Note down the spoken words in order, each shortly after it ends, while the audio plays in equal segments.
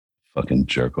fucking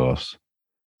jerk offs.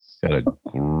 Got a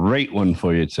great one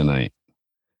for you tonight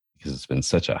because it's been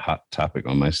such a hot topic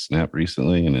on my Snap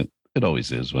recently, and it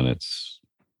always is when it's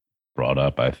brought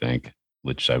up, I think,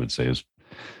 which I would say is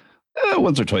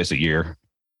once or twice a year.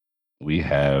 We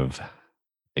have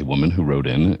a woman who wrote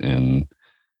in and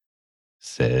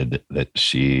said that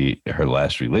her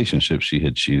last relationship, she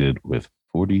had cheated with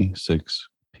 46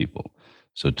 people.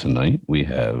 So tonight we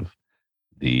have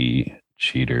the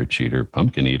cheater,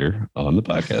 pumpkin eater on the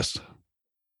podcast.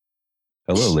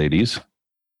 Hello, ladies.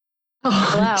 Oh,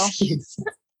 hello. Excuse.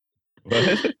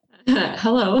 What?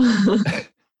 Hello.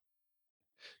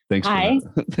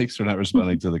 Thanks for not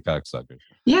responding to the cocksucker.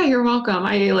 Yeah, you're welcome.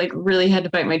 I really had to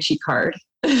bite my cheek hard.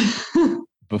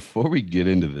 Before we get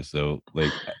into this, though,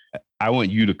 I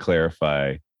want you to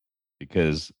clarify,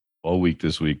 because all week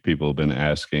this week people have been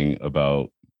asking about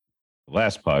the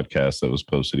last podcast that was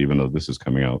posted, even though this is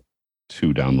coming out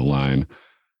 2 down the line.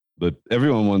 But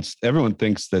everyone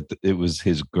thinks that it was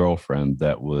his girlfriend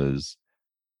that was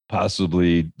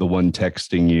possibly the one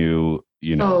texting you.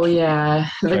 Oh yeah,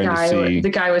 the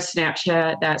guy with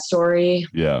Snapchat, that story.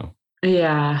 Yeah.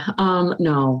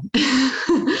 No.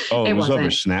 Oh, it was over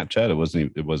Snapchat.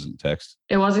 It wasn't text.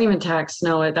 It wasn't even text.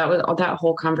 No, that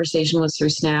whole conversation was through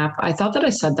Snap. I thought that I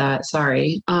said that.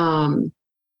 Sorry.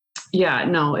 Yeah,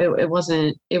 no, it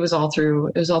wasn't. It was all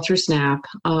through Snap.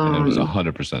 And it was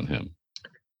 100% him.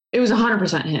 It was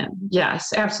 100% him.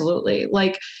 Yes, absolutely.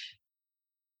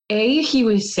 He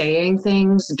was saying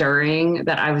things during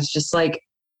that I was just like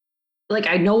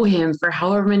I know him for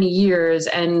however many years,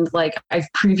 and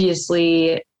I've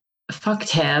previously fucked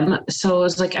him, so it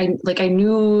was I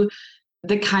knew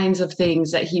the kinds of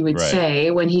things that he would say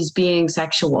when he's being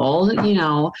sexual,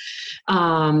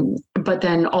 but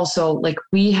then also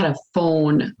we had a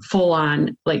phone full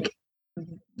on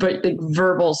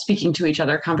verbal speaking to each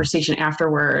other conversation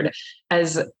afterward,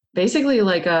 as basically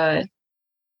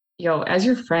as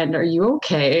your friend, are you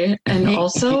okay? And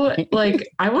also,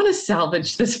 I want to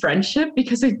salvage this friendship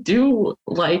because I do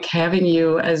like having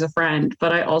you as a friend,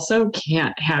 but I also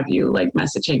can't have you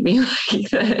messaging me like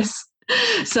this.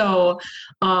 So,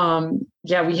 to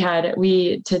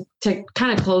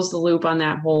kind of close the loop on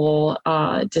that whole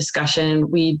discussion,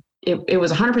 it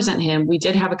was 100% him. We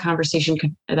did have a conversation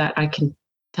that I can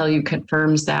tell you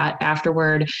confirms that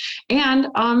afterward. And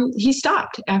he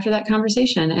stopped after that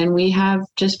conversation, and we have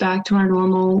just back to our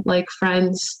normal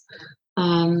friends,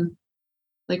 back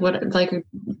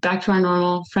to our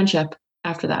normal friendship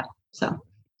after that. So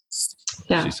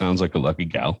yeah. She sounds like a lucky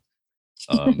gal.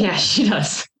 Yeah, she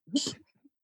does.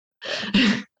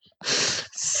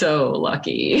 So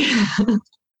lucky.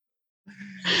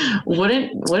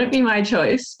 Wouldn't be my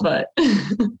choice, but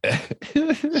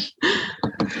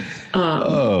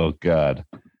oh God.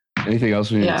 Anything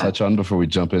else we need to touch on before we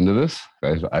jump into this?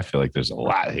 I feel like there's a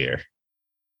lot here.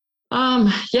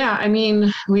 Yeah, I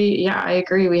mean, I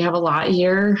agree. We have a lot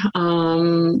here.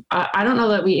 I don't know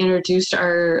that we introduced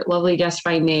our lovely guest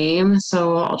by name,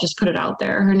 so I'll just put it out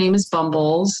there. Her name is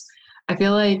Bumbles. I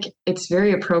feel like it's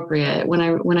very appropriate when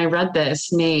I read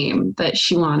this name that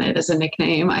she wanted as a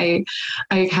nickname. I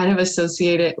kind of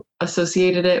associated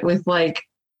it with like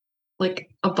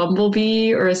a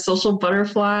bumblebee or a social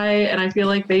butterfly, and I feel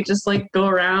like they just go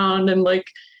around and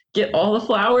get all the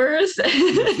flowers.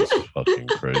 Fucking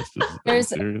Christ.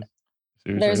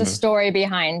 There's a story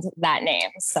behind that name.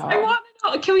 So I want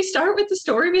to know, can we start with the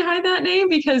story behind that name?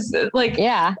 Because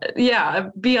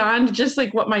beyond just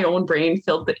what my own brain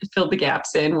filled the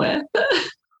gaps in with.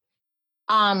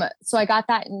 So I got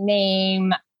that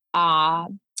name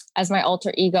as my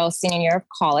alter ego senior year of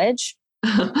college.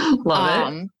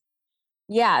 Love it.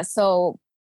 Yeah. So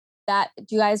do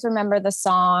you guys remember the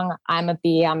song "I'm a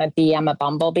Bee, I'm a Bee, I'm a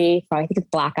Bumblebee"? I think it's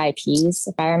Black Eyed Peas,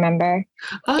 if I remember.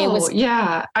 Oh,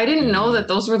 yeah. I didn't know that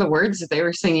those were the words that they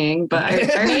were singing, but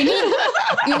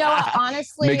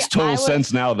honestly, makes total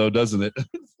sense now, though, doesn't it?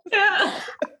 Yeah.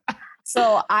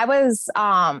 So I was,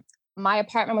 my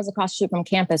apartment was across the street from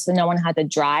campus, so no one had to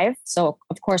drive. So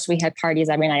of course we had parties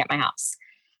every night at my house,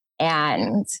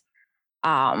 and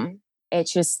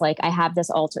it's just I have this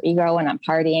alter ego and I'm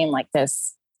partying like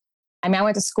this. I mean, I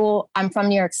went to school. I'm from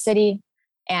New York City,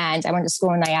 and I went to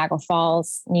school in Niagara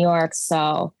Falls, New York.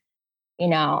 So,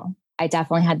 I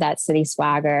definitely had that city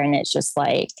swagger, and it's just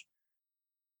it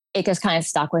just kind of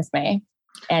stuck with me.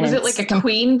 And was it a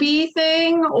queen bee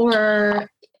thing or?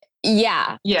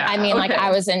 Yeah. Yeah. I mean, I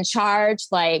was in charge.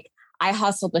 I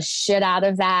hustled the shit out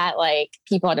of that.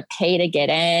 People had to pay to get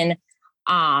in.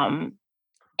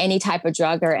 Any type of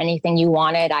drug or anything you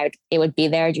wanted, it would be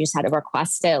there. You just had to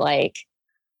request it.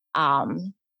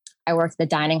 I worked at the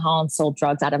dining hall and sold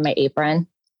drugs out of my apron.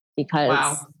 because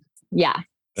Wow. yeah.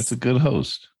 That's a good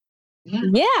host.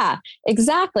 Yeah,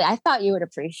 exactly. I thought you would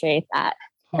appreciate that.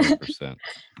 100%.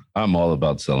 I'm all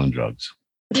about selling drugs.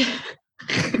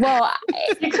 Well,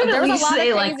 You could there at was a least lot say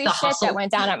of like crazy the shit hustle. that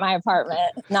went down at my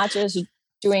apartment, not just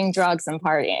doing drugs and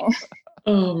partying.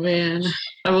 Oh man,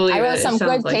 I believe I wrote it. It some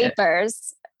sounds good like it.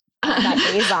 papers. I got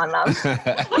A's on them.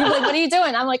 People are like, what are you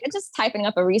doing? I'm like, I'm just typing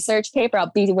up a research paper.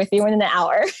 I'll be with you in an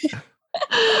hour.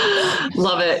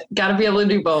 Love it. Got to be able to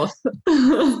do both.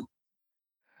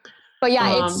 But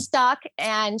yeah, it's stuck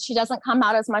and she doesn't come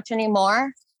out as much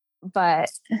anymore,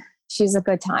 but she's a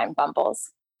good time,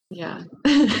 Bumbles. Yeah.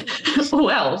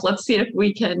 Well, let's see if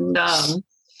we can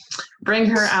bring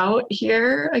her out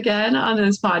here again on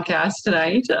this podcast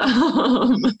tonight.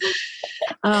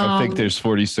 I think there's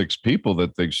 46 people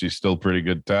that think she's still pretty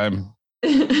good time.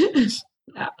 Yeah,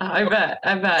 I bet.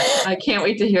 I can't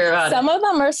wait to hear about Some of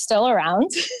them are still around.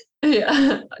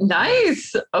 Yeah.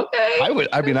 Nice. Okay. I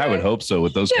would hope so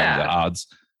with those kinds of odds.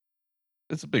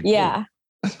 It's a big yeah.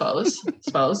 Suppose.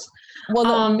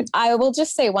 Well, I will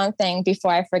just say one thing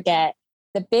before I forget.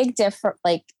 The big difference,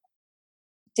 like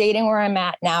dating where I'm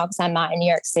at now, because I'm not in New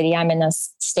York City, I'm in a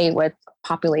state with a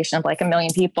population of like 1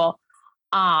 million people.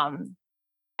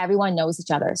 Everyone knows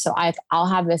each other. So I'll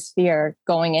have this fear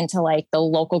going into like the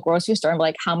local grocery store and be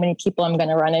like, how many people I'm going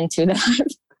to run into that I've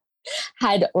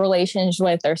had relations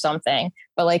with or something.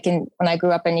 But like when I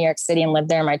grew up in New York City and lived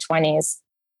there in my 20s,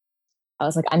 I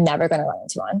was like, I'm never going to run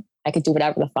into one. I could do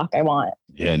whatever the fuck I want.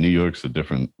 Yeah, New York's a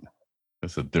different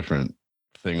thing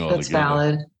altogether. That's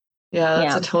valid. Yeah,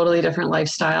 that's a totally different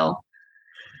lifestyle.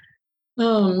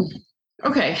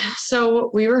 Okay,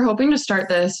 so we were hoping to start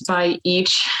this by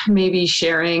each maybe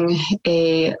sharing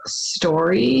a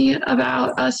story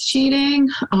about us cheating.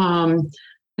 I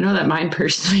know that mine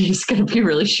personally is going to be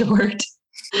really short.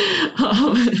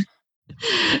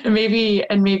 And maybe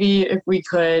if we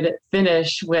could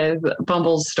finish with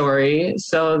Bumble's story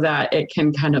so that it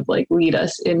can kind of like lead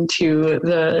us into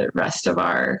the rest of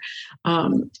our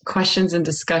questions and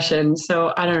discussion.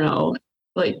 So I don't know,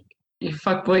 like,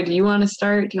 fuckboy, do you want to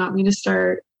start? Do you want me to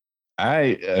start?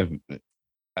 The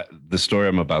story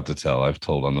I'm about to tell, I've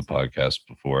told on the podcast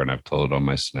before, and I've told on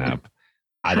my Snap.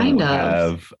 I don't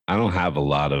have a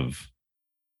lot of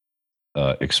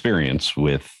experience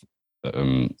with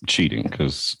cheating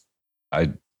because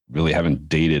I really haven't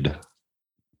dated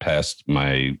past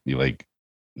my like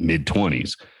mid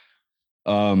 20s.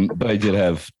 But I did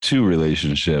have 2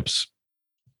 relationships,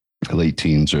 late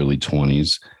teens, early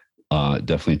 20s.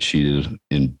 Definitely cheated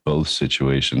in both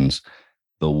situations.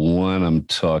 The one I'm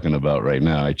talking about right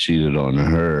now, I cheated on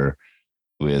her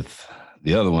with.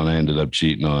 The other one I ended up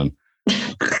cheating on.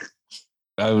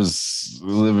 I was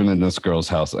living in this girl's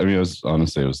house. I mean, I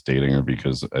was dating her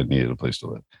because I needed a place to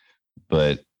live.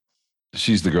 But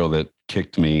she's the girl that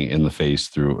kicked me in the face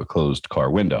through a closed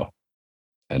car window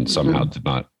and somehow did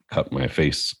not cut my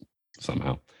face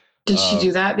somehow. Did she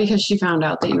do that because she found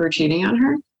out that you were cheating on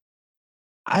her?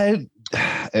 I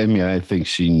mean, I think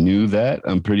she knew that.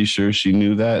 I'm pretty sure she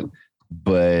knew that.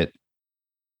 But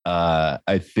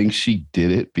I think she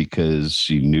did it because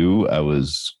she knew I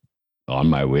was on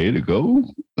my way to go.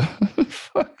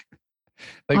 Fuck.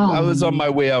 Like I was on my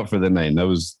way out for the night and I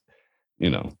was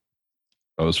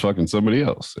fucking somebody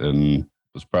else and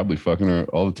was probably fucking her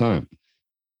all the time.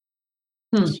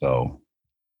 So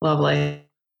lovely.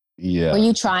 Yeah. Were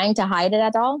you trying to hide it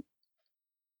at all?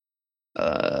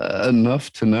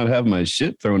 Enough to not have my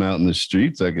shit thrown out in the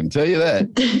streets. I can tell you that.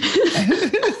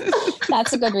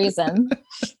 That's a good reason.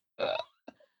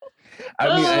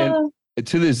 I mean,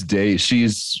 to this day,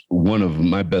 she's one of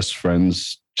my best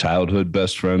friends, childhood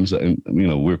best friends. And,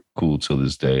 we're cool till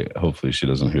this day. Hopefully she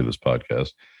doesn't hear this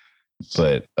podcast,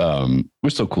 but we're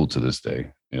still cool to this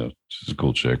day. She's a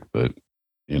cool chick, but,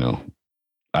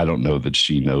 I don't know that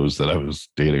she knows that I was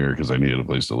dating her because I needed a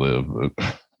place to live.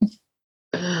 But.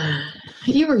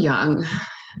 You were young.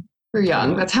 We're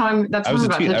young. That's how I'm about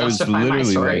to justify my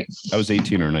story. I was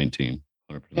 18 or 19.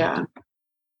 100%. Yeah.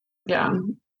 Yeah.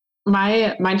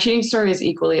 My cheating story is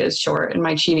equally as short and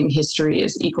my cheating history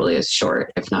is equally as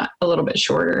short, if not a little bit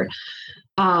shorter.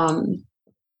 Mine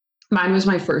was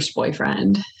my first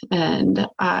boyfriend and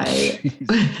I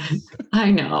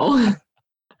know.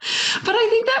 But I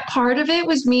think that part of it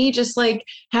was me just like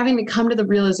having to come to the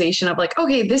realization of like,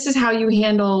 okay, this is how you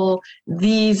handle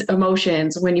these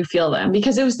emotions when you feel them,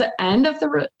 because it was the end of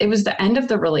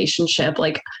the relationship.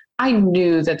 Like I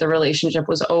knew that the relationship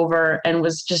was over and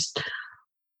was just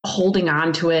holding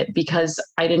on to it because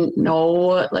I didn't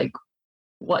know like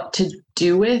what to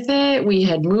do with it. We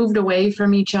had moved away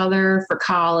from each other for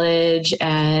college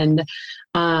and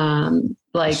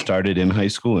like started in high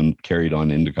school and carried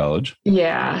on into college.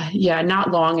 Yeah,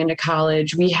 not long into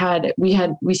college. We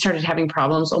started having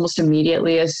problems almost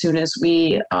immediately as soon as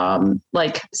we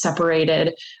like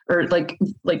separated or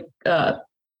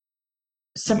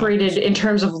separated in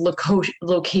terms of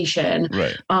location.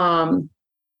 Right.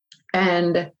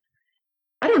 And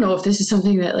I don't know if this is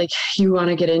something that like you want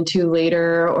to get into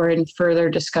later or in further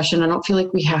discussion. I don't feel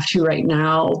like we have to right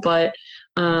now, but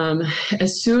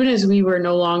as soon as we were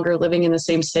no longer living in the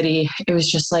same city, it was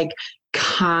just like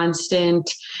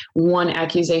constant one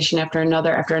accusation after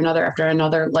another, after another, after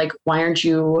another. Like, why aren't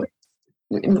you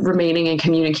remaining in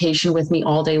communication with me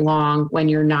all day long? When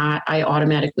you're not, I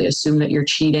automatically assume that you're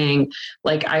cheating.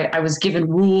 Like I was given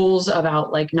rules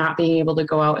about like not being able to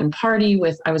go out and party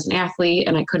with, I was an athlete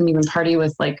and I couldn't even party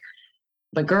with like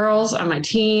the girls on my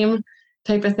team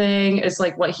type of thing. It's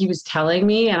like what he was telling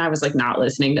me. And I was like, not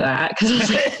listening to that. Cause I was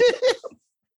like,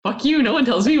 fuck you. No one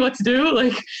tells me what to do.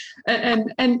 Like,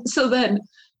 and so then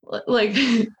like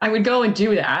I would go and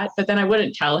do that, but then I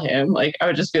wouldn't tell him. Like I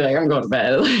would just be like, I'm going to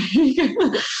bed.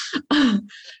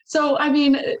 So I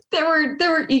mean, there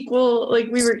were equal, like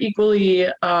we were equally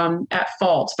at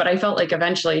fault, but I felt like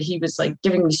eventually he was like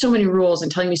giving me so many rules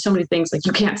and telling me so many things, like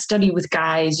you can't study with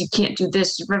guys, you can't do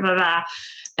this, blah, blah, blah.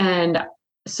 And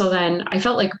so then I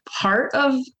felt like part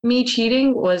of me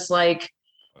cheating was like,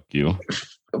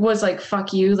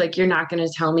 fuck you, like you're not going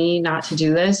to tell me not to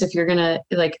do this if you're going to,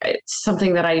 like, it's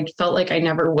something that I felt like I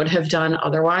never would have done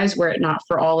otherwise were it not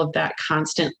for all of that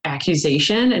constant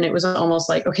accusation. And it was almost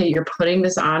like, okay, you're putting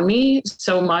this on me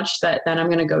so much that then I'm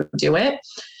going to go do it.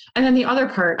 And then the other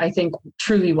part I think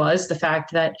truly was the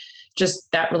fact that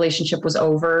just that relationship was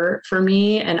over for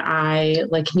me and I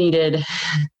like needed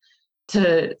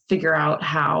to figure out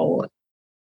how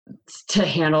to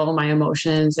handle my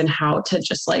emotions and how to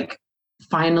just like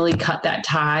finally cut that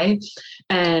tie.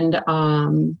 And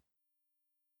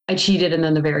I cheated, and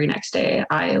then the very next day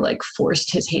I like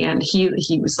forced his hand. He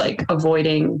was like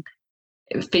avoiding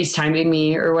FaceTiming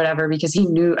me or whatever because he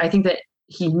knew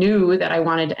that I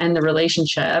wanted to end the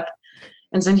relationship.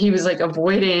 And so he was like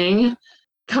avoiding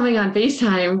coming on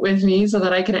FaceTime with me so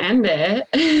that I could end it.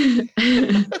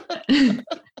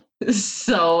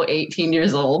 So 18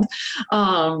 years old.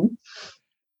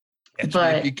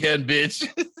 But if you can, bitch.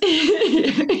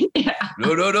 Yeah.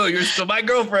 No, you're still my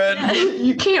girlfriend.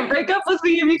 You can't break up with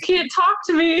me if you can't talk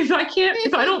to me. If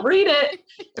I don't read it,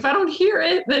 if I don't hear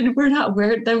it, then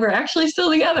we're actually still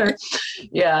together.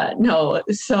 Yeah, no.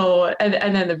 So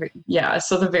and then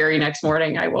so the very next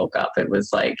morning I woke up. It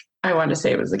was like, I want to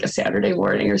say it was like a Saturday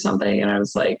morning or something, and I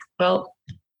was like, well,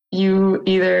 you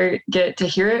either get to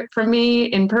hear it from me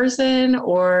in person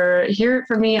or hear it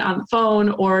from me on the phone,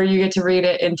 or you get to read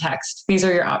it in text. These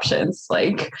are your options.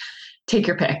 Like, take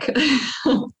your pick.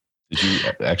 Did you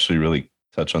actually really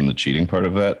touch on the cheating part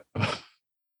of that?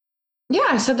 Yeah,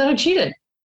 I said that I cheated.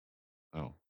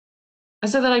 Oh. I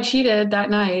said that I cheated that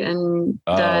night and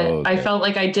that okay. I felt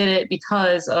like I did it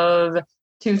because of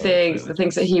two things. The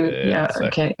things that he would,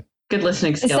 okay. Good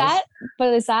listening skills.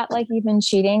 Is that like even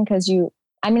cheating? Because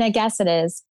I guess it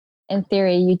is. In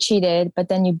theory, you cheated, but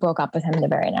then you broke up with him the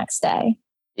very next day.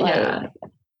 Yeah.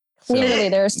 Clearly,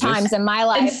 there's times in my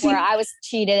life where I was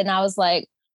cheated and I was like,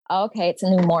 okay, it's a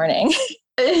new morning.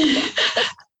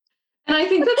 And I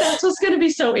think that that's what's going to be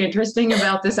so interesting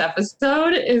about this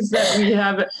episode is that we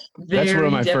have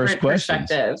very different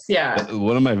perspectives. Yeah.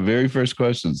 One of my very first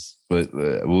questions, but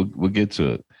we'll get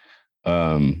to it.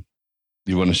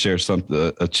 You want to share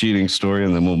a cheating story,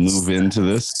 and then we'll move into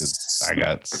this? 'Cause I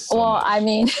got.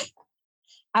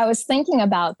 I was thinking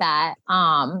about that.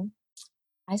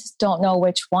 I just don't know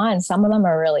which one. Some of them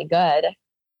are really good.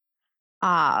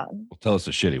 Well, tell us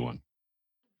a shitty one.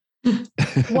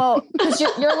 Well, because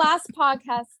your last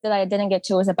podcast that I didn't get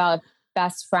to was about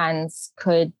best friends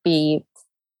could be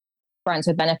friends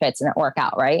with benefits and it work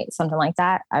out, right? Something like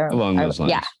that. Along those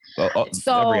lines. Yeah.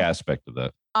 So every aspect of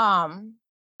that.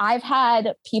 I've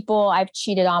had people I've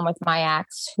cheated on with my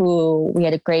ex who we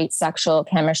had a great sexual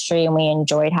chemistry and we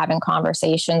enjoyed having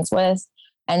conversations with.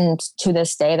 And to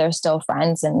this day, they're still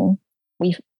friends and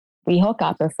we hook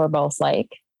up if we're both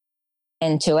like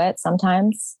into it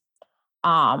sometimes.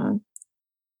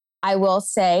 I will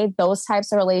say those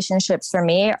types of relationships for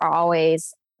me are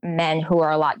always men who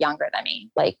are a lot younger than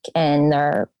me, like in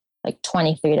their like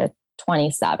 23 to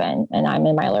 27. And I'm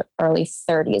in my early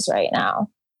 30s right now.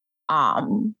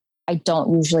 I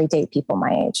don't usually date people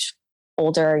my age,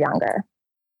 older or younger.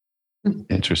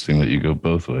 Interesting that you go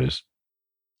both ways.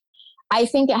 I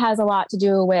think it has a lot to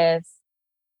do with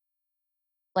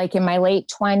like in my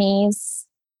late 20s,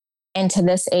 And to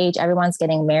this age, everyone's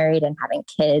getting married and having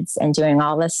kids and doing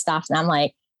all this stuff. And I'm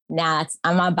like, nah,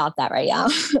 I'm not about that right now.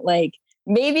 Like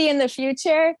maybe in the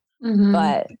future,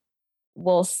 but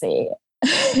we'll see.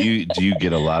 Do you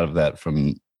get a lot of that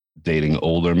from dating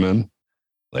older men?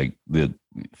 Like the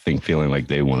feeling like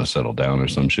they want to settle down or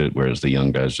some shit, whereas the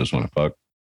young guys just want to fuck?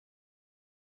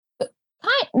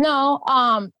 No.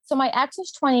 So my ex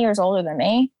is 20 years older than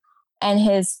me, and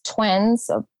his twins,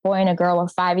 a boy and a girl, were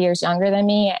 5 years younger than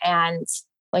me. And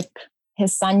like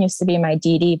his son used to be my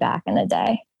DD back in the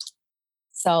day.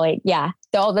 So like, yeah,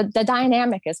 the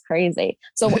dynamic is crazy.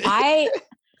 So I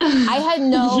had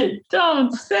no. You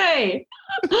don't say.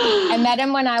 I met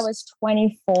him when I was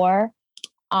 24.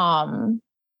 I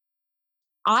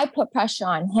put pressure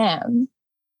on him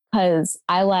because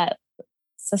I let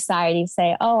society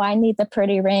say, oh, I need the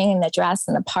pretty ring and the dress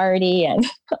and the party and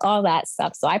all that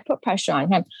stuff. So I put pressure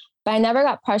on him, but I never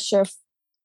got pressure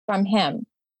from him.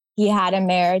 He had a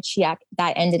marriage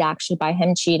that ended actually by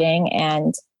him cheating,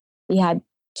 and he had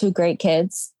 2 great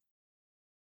kids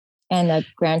and a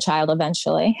grandchild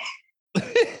eventually.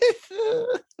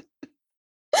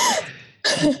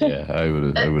 Yeah, I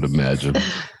would imagine.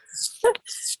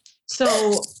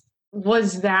 So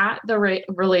was that the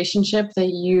relationship that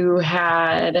you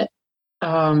had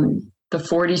the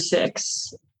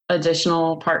 46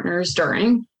 additional partners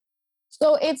during?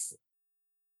 So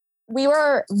we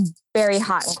were very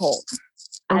hot and cold.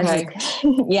 Okay.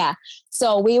 Yeah.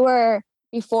 So we were,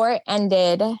 before it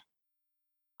ended, we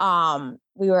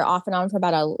were off and on for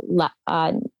about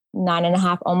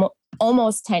 9.5,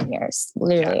 almost 10 years,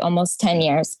 literally almost 10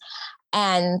 years.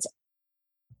 And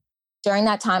during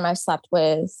that time, I slept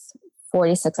with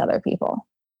 46 other people.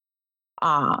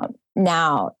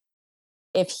 Now,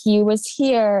 if he was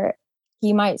here,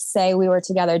 he might say we were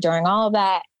together during all of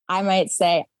that. I might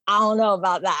say, I don't know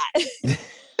about that.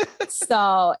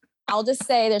 So I'll just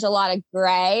say there's a lot of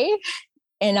gray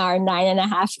in our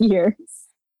 9.5 years.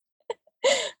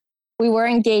 We were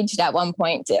engaged at one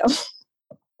point too.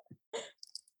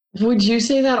 Would you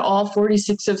say that all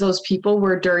 46 of those people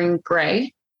were during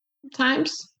gray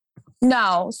times?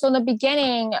 No. So in the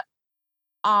beginning,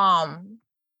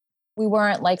 we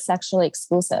weren't like sexually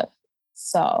exclusive.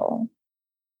 So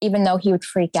even though he would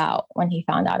freak out when he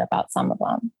found out about some of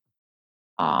them,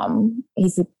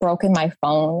 he's broken my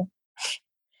phone,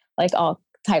 like all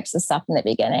types of stuff in the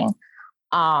beginning.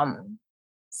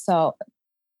 So,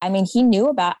 I mean, he knew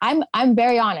about, I'm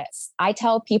very honest. I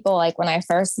tell people like when I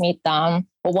first meet them,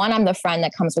 well, one, I'm the friend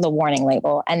that comes with a warning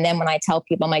label. And then when I tell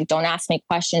people, I'm like, don't ask me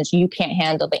questions you can't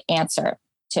handle the answer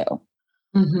to.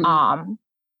 And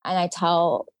I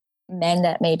tell men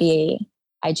that maybe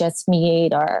I just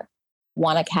meet or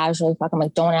want to casually fuck, I'm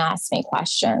like, don't ask me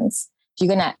questions.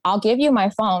 I'll give you my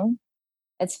phone.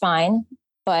 It's fine,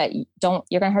 but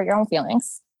you're going to hurt your own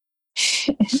feelings.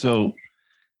 So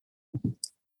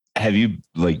have you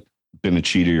like been a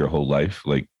cheater your whole life?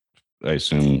 Like, I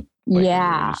assume. Like,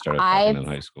 yeah. you started fucking in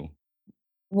high school.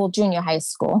 Well, junior high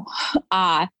school.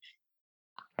 High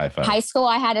five. High school,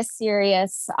 I had a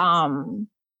serious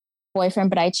boyfriend,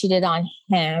 but I cheated on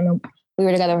him. We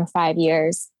were together for 5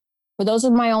 years. But those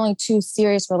are my only 2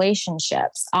 serious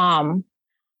relationships. I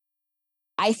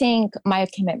think my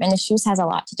commitment issues has a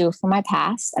lot to do with my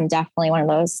past. I'm definitely one of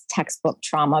those textbook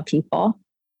trauma people.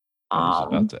 I was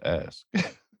about to ask.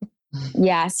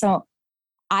 Yeah. So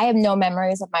I have no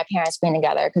memories of my parents being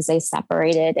together because they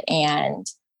separated, and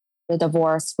the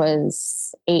divorce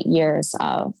was 8 years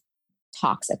of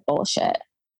toxic bullshit.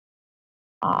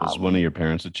 Was one of your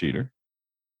parents a cheater?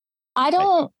 I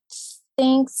don't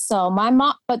think so. My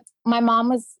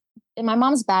mom's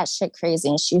batshit crazy,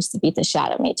 and she used to beat the shit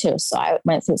out of me too. So I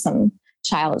went through some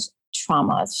childhood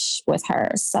trauma with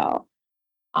her. So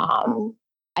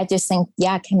I just think,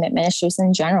 yeah, commitment issues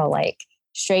in general, like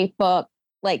straight book,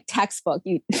 like textbook.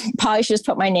 You probably should just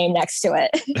put my name next to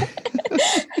it.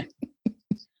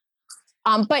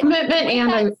 But commitment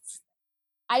and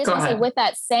I just want to say, with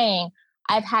that saying,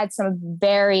 I've had some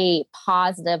very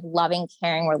positive, loving,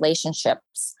 caring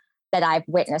relationships that I've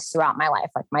witnessed throughout my life.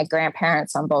 Like my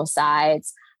grandparents on both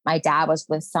sides. My dad was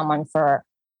with someone for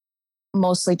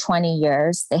mostly 20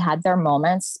 years. They had their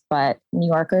moments, but New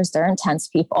Yorkers, they're intense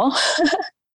people.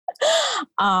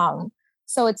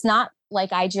 So it's not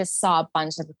like I just saw a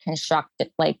bunch of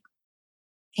constructed, like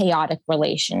chaotic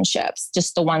relationships.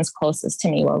 Just the ones closest to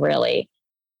me were really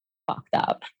fucked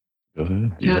up. Go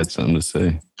ahead. You had something to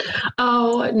say.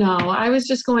 Oh, no. I was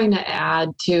just going to add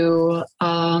to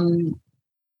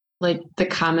like the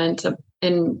comment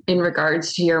in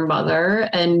regards to your mother,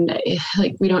 and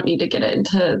like we don't need to get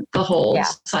into the whole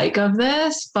psych of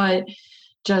this, but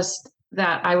just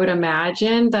that I would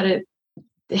imagine that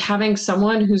having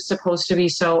someone who's supposed to be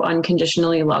so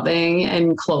unconditionally loving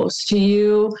and close to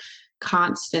you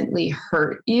constantly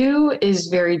hurt you is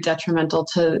very detrimental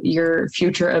to your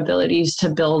future abilities to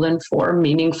build and form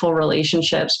meaningful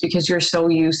relationships, because you're so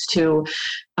used to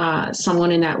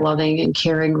someone in that loving and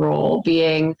caring role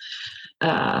being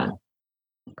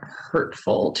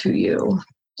hurtful to you.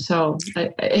 So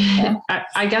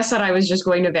I guess that I was just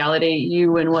going to validate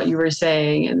you and what you were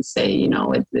saying and say,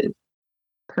 it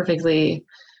perfectly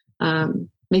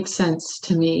makes sense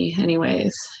to me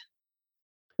anyways.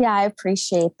 Yeah, I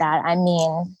appreciate that. I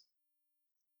mean,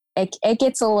 it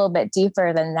gets a little bit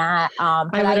deeper than that.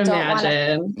 But I would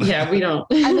imagine. Yeah, we don't.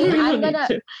 I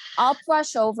mean, I'll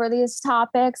brush over these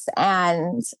topics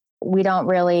and we don't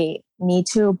really need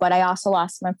to, but I also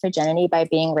lost my virginity by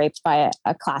being raped by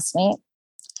a classmate.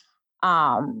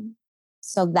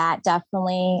 So that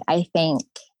definitely, I think,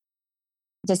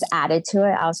 just added to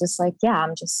it. I was just like, yeah,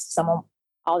 I'm just someone,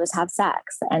 I'll just have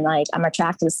sex. And like, I'm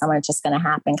attracted to someone, it's just going to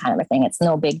happen kind of a thing. It's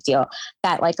no big deal.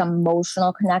 That like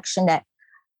emotional connection that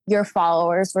your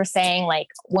followers were saying, like,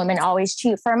 women always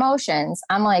cheat for emotions.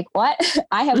 I'm like, what?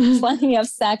 I have plenty of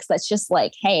sex that's just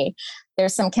like, hey,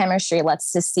 there's some chemistry.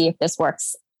 Let's just see if this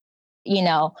works,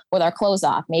 with our clothes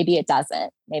off. Maybe it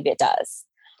doesn't. Maybe it does.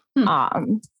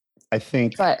 I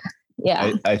think, but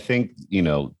yeah, I think,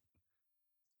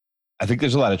 I think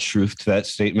there's a lot of truth to that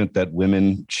statement that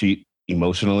women cheat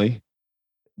emotionally.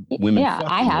 Women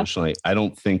fuck emotionally. I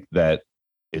don't think that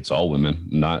it's all women.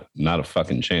 Not a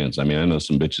fucking chance. I mean, I know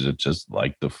some bitches that just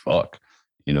like the fuck.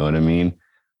 You know what I mean?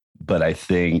 But I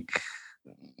think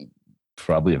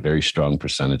probably a very strong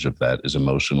percentage of that is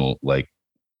emotional, like,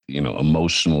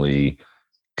 emotionally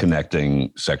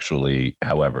connecting sexually,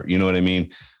 however, you know what I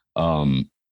mean?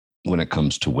 When it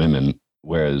comes to women,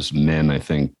 whereas men, I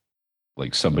think,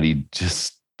 like somebody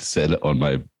just said on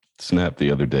my snap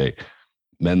the other day,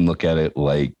 men look at it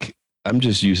like I'm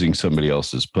just using somebody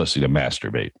else's pussy to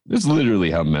masturbate. It's literally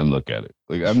how men look at it.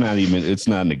 Like it's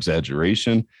not an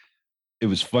exaggeration. It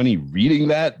was funny reading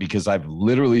that because I've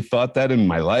literally thought that in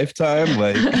my lifetime.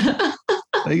 Like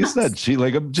it's not cheat.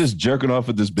 Like I'm just jerking off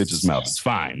with this bitch's mouth. It's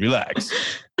fine. Relax.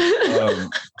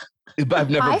 But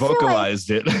I've never vocalized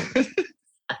it.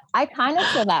 I kind of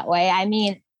feel that way. I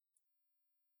mean,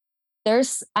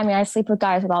 I sleep with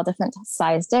guys with all different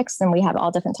size dicks and we have all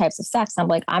different types of sex. I'm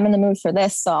like, I'm in the mood for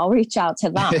this, so I'll reach out to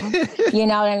them. You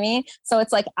know what I mean? So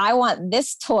it's like, I want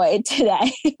this toy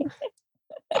today.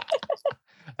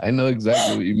 I know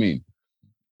exactly what you mean.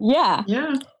 Yeah.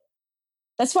 Yeah.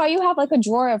 That's why you have like a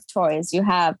drawer of toys. You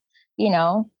have,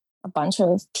 a bunch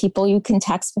of people you can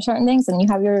text for certain things, and you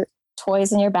have your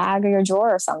toys in your bag or your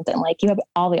drawer or something. Like you have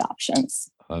all the options.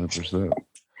 100%.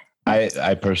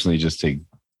 I personally just take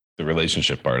the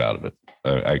relationship part out of it.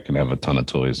 I can have a ton of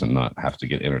toys and not have to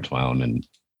get intertwined in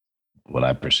what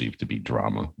I perceive to be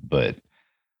drama. But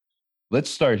let's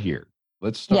start here.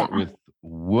 Let's start with,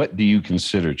 what do you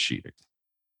consider cheating?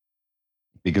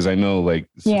 Because I know like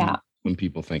some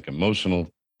people think emotional,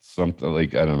 something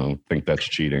like, I don't know, think that's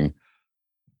cheating.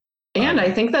 And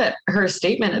I think that her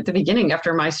statement at the beginning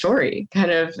after my story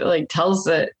kind of like tells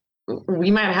that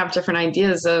we might have different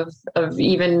ideas of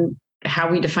even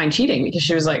how we define cheating, because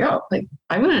she was like, oh, like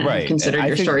I wouldn't have considered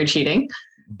your story cheating.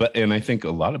 And I think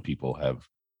a lot of people have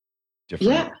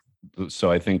different. Yeah.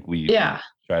 So I think we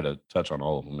try to touch on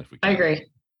all of them if we can. I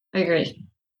agree.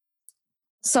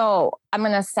 So I'm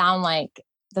going to sound like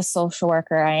the social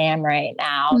worker I am right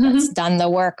now that's done the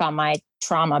work on my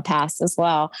trauma past as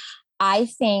well. I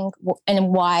think, and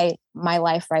why my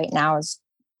life right now is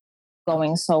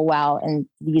going so well in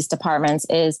these departments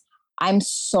is I'm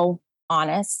so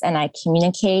honest and I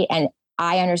communicate, and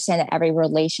I understand that every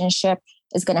relationship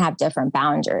is going to have different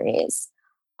boundaries.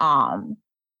 So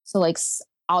like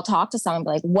I'll talk to someone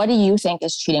like, what do you think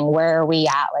is cheating? Where are we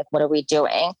at? Like, what are we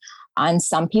doing? And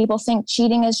some people think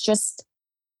cheating is just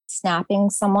snapping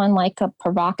someone like a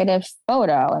provocative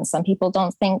photo. And some people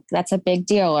don't think that's a big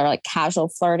deal, or like casual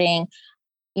flirting,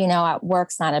 at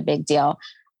work's not a big deal.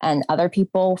 And other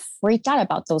people freak out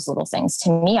about those little things.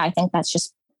 To me, I think that's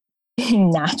just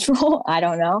being natural. I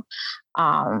don't know.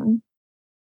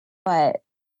 But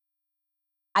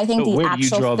I think where do you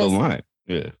draw the line?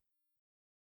 Yeah.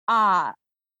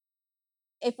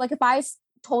 If I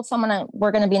told someone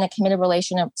we're going to be in a committed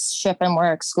relationship and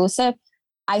we're exclusive,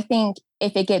 I think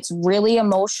if it gets really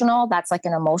emotional, that's like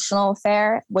an emotional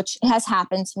affair, which has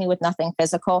happened to me with nothing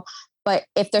physical. But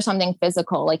if there's something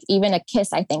physical, like even a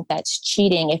kiss, I think that's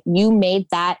cheating. If you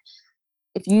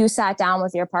sat down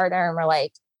with your partner and were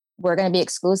like, we're going to be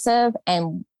exclusive,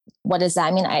 and what does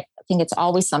that mean? think it's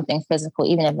always something physical,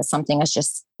 even if it's something that's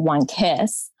just one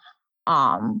kiss.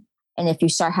 And if you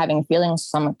start having feelings for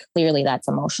someone, clearly that's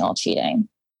emotional cheating.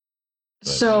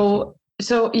 So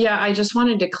yeah, I just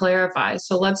wanted to clarify.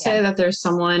 So let's say that there's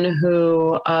someone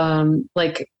who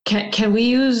like can we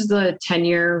use the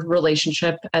 10-year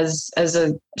relationship as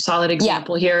a solid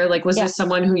example here? Like was this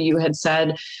someone who you had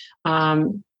said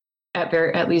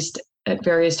at least at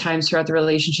various times throughout the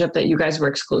relationship that you guys were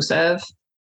exclusive,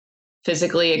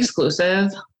 physically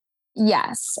exclusive?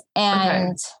 Yes.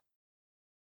 And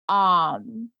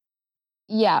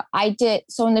yeah, I did.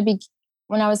 So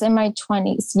when I was in my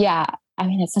 20s, I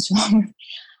mean, it's such a long,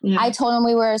 I told him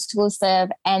we were exclusive,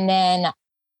 and then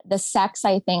the sex,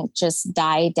 I think, just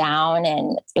died down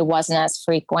and it wasn't as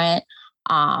frequent.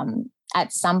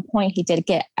 At some point he did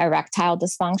get erectile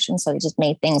dysfunction. So it just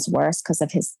made things worse because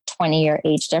of his 20-year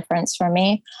age difference from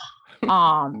me.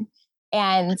 And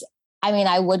I mean,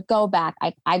 I would go back.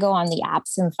 I go on the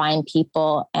apps and find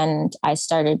people, and I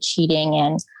started cheating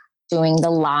and doing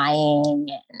the lying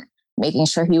and making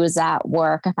sure he was at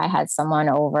work if I had someone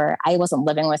over. I wasn't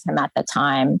living with him at the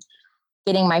time.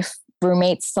 Getting my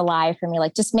roommates to lie for me,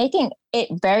 like just making it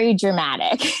very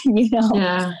dramatic, you know?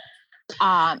 Yeah.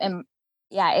 And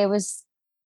yeah,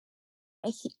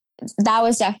 that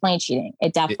was definitely cheating.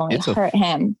 It definitely hurt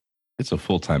him. It's a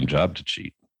full-time job to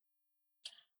cheat.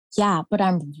 Yeah, but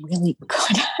I'm really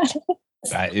good at it.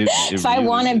 If really I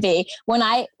want to be. When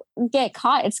I get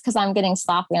caught, it's because I'm getting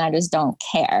sloppy and I just don't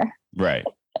care. Right.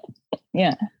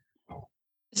 Yeah.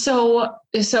 So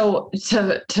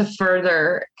to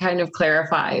further kind of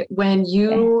clarify, when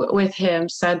you with him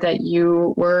said that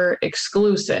you were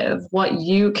exclusive, what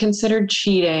you considered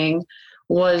cheating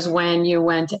was when you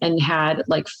went and had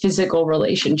like physical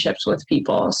relationships with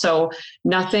people. So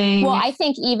nothing. Well, I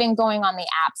think even going on the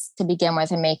apps to begin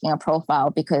with and making a profile,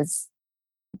 because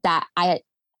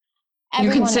you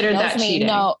consider that cheating.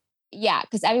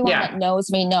 Because everyone that knows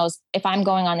me knows if I'm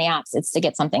going on the apps, it's to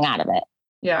get something out of it.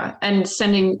 Yeah. And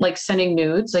sending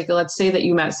nudes, like let's say that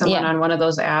you met someone on one of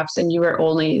those apps and you were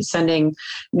only sending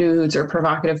nudes or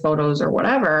provocative photos or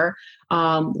whatever,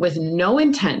 with no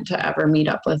intent to ever meet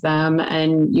up with them,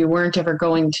 and you weren't ever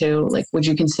going to, like, would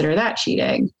you consider that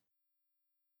cheating?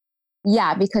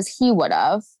 Yeah, because he would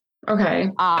have. Okay.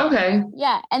 Okay.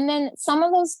 Yeah. And then some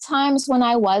of those times when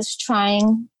I was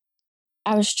trying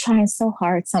so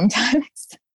hard sometimes.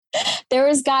 There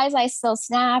was guys I still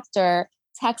snapped or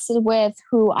texted with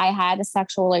who I had a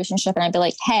sexual relationship, and I'd be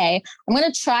like, hey, I'm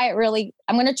going to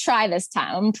try this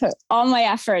time. I'm going to put all my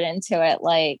effort into it.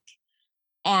 Like,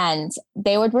 and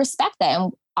they would respect that.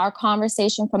 And our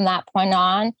conversation from that point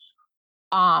on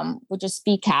would just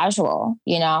be casual,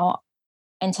 you know,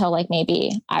 until like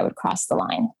maybe I would cross the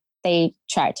line. They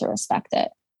tried to respect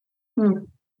it.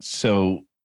 So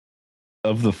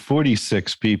of the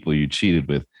 46 people you cheated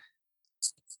with,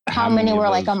 how many were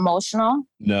like emotional?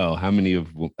 No, how many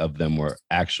of them were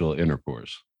actual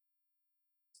intercourse?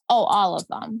 Oh, all of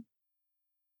them.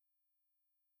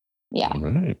 Yeah. All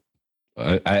right.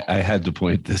 I had to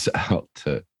point this out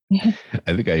to,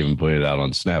 I think I even pointed out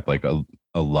on Snap, like a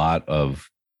lot of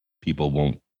people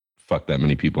won't fuck that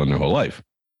many people in their whole life.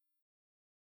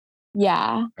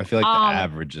 Yeah. I feel like the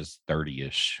average is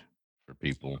 30-ish for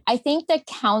people. I think the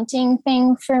counting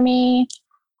thing for me,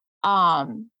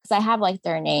 because I have like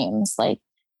their names like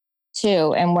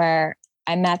too, and where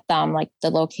I met them, like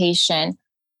the location,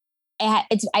 I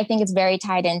think it's very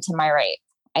tied into my rape.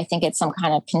 I think it's some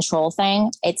kind of control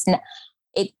thing.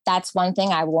 That's one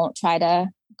thing I won't try to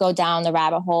go down the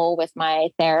rabbit hole with my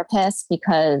therapist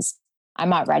because I'm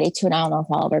not ready to, and I don't know if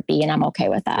I'll ever be, and I'm okay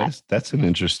with that. That's an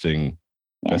interesting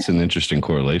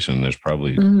correlation. There's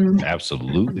probably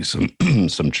absolutely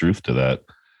some truth to that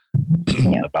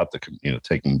about the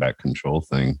taking back control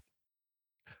thing.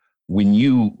 When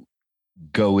you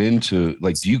go into,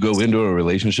 like, do you go into a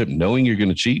relationship knowing you're going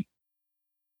to cheat?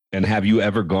 And have you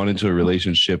ever gone into a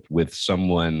relationship with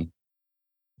someone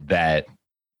that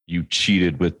you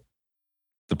cheated with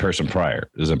the person prior?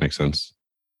 Does that make sense?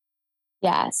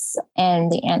 Yes. And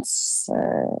the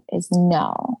answer is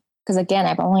no. Because again,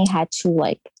 I've only had 2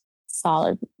 like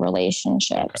solid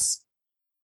relationships.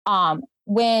 Okay.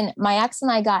 When my ex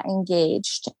and I got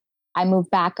engaged, I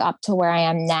moved back up to where I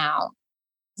am now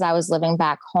because I was living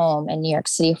back home in New York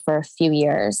City for a few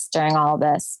years during all of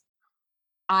this.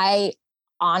 I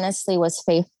honestly was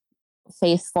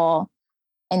faithful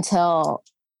until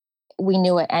we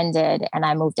knew it ended and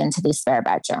I moved into the spare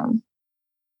bedroom.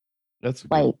 That's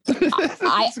good. Like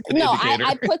That's a good indicator.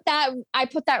 I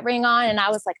put that ring on and I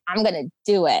was like, I'm gonna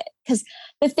do it. Because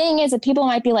the thing is that people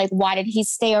might be like, why did he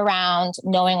stay around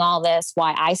knowing all this?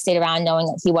 Why I stayed around knowing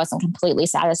that he wasn't completely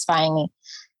satisfying me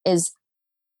is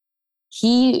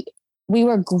we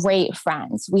were great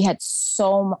friends. We had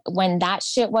when that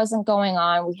shit wasn't going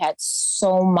on, we had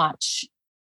so much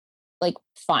like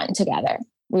fun together.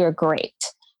 We were great.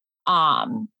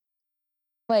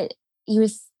 But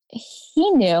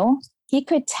he knew, he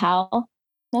could tell.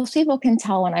 Most people can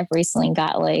tell when I've recently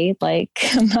got laid. Like,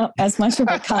 I'm not as much of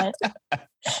a cunt.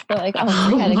 They're like,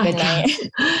 oh, we had a good night.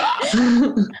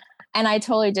 And I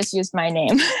totally just used my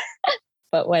name,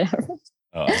 but whatever.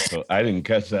 Oh, so I didn't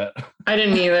catch that. I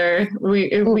didn't either. We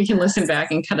can listen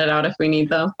back and cut it out if we need,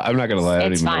 though. I'm not gonna lie. I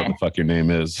don't It's even know fine. what the fuck your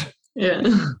name is. Yeah.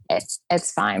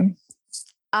 It's fine.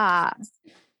 Yeah.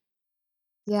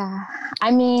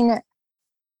 I mean,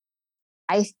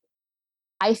 I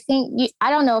think I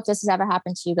don't know if this has ever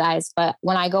happened to you guys, but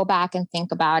when I go back and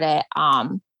think about it,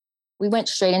 we went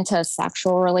straight into a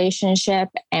sexual relationship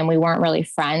and we weren't really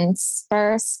friends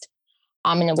first.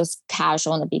 And it was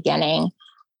casual in the beginning.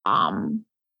 And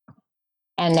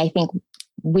I think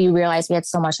we realized we had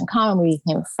so much in common, we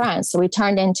became friends. So we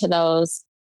turned into those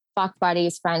fuck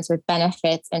buddies, friends with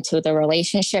benefits, into the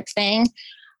relationship thing.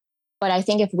 But I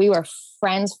think if we were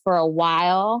friends for a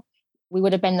while, we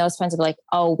would have been those friends who were like,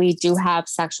 oh, we do have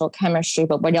sexual chemistry,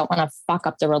 but we don't want to fuck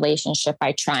up the relationship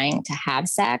by trying to have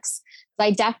sex. So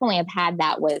I definitely have had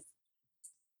that with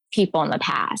people in the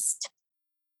past.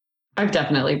 I've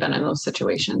definitely been in those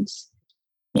situations.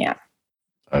 Yeah.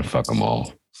 I fuck them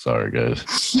all. Sorry, guys.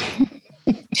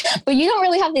 But you don't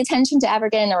really have the intention to ever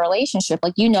get in a relationship.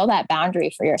 Like, you know that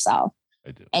boundary for yourself.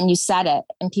 I do. And you set it,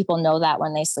 and people know that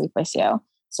when they sleep with you.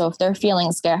 So if their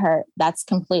feelings get hurt, that's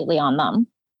completely on them.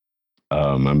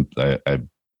 I'm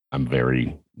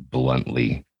very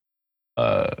bluntly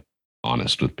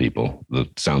honest with people.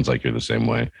 That sounds like you're the same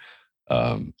way.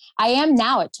 I am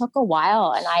now. It took a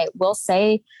while, and I will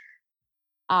say,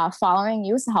 following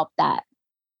you has helped that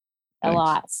a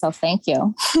lot. So thank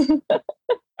you.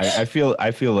 I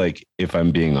feel like if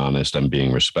I'm being honest, I'm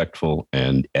being respectful,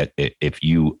 and if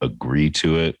you agree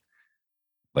to it,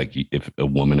 like if a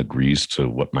woman agrees to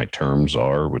what my terms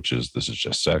are, which is this is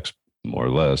just sex, more or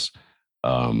less.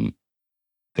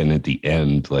 Then at the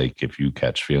end, like if you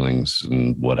catch feelings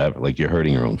and whatever, like you're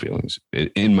hurting your own feelings,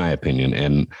 in my opinion.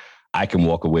 And I can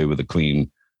walk away with a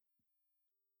clean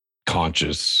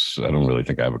conscience. I don't really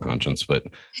think I have a conscience, but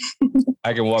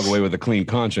I can walk away with a clean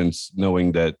conscience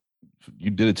knowing that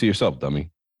you did it to yourself,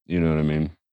 dummy. You know what I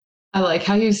mean? I like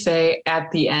how you say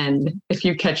at the end, if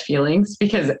you catch feelings,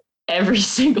 because every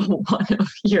single one of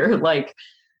your like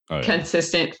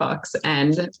consistent fucks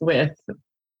end with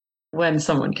when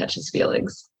someone catches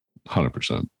feelings.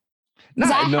 100%.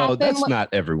 No, that's not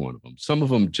every one of them. Some of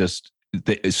them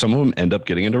some of them end up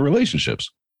getting into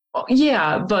relationships. Well,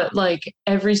 yeah, but like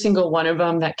every single one of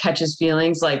them that catches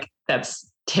feelings, like that's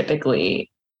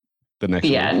typically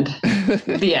the end.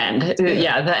 The end.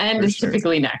 Yeah, the end is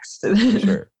typically next. For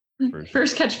sure.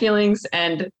 First catch feelings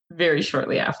and very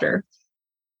shortly after.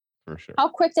 For sure. How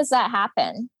quick does that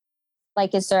happen?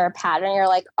 Like, is there a pattern? You're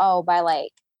like, oh, by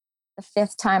like the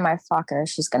fifth time I fuck her,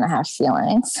 she's going to have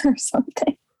feelings or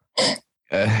something.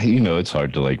 It's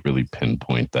hard to like really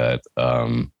pinpoint that.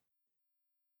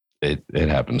 It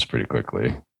happens pretty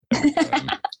quickly.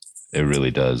 It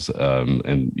really does.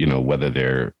 And whether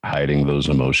they're hiding those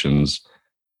emotions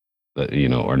that,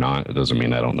 or not, it doesn't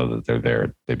mean I don't know that they're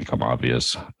there. They become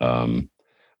obvious.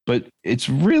 But it's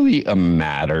really a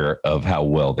matter of how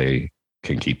well they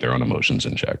can keep their own emotions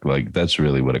in check. Like that's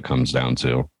really what it comes down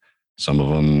to. Some of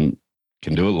them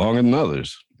can do it longer than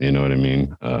others. You know what I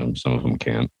mean? Some of them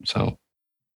can't. So,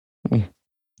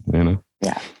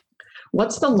 Yeah.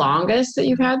 What's the longest that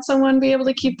you've had someone be able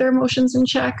to keep their emotions in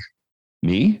check?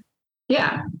 Me?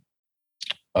 Yeah.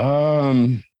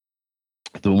 The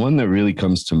one that really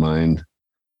comes to mind,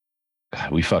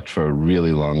 we fucked for a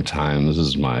really long time. This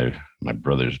is my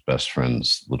brother's best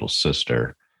friend's little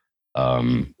sister.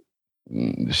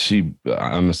 She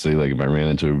honestly, like if I ran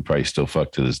into her, we probably still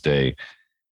fuck to this day.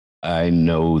 I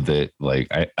know that like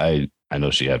I know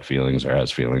she had feelings or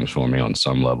has feelings for me on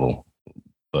some level,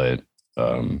 but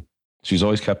she's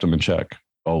always kept them in check,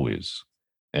 always.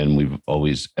 And we've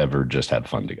always ever just had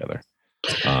fun together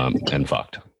and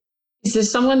fucked. Is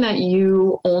this someone that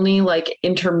you only like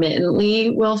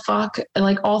intermittently will fuck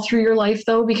like all through your life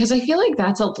though? Because I feel like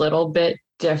that's a little bit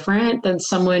different than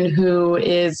someone who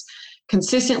is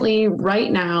consistently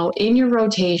right now in your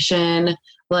rotation,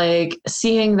 like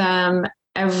seeing them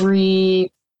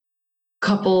every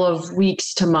couple of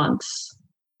weeks to months.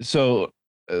 So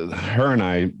her and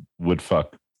I would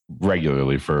fuck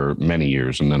regularly for many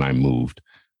years, and then I moved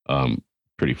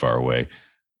pretty far away.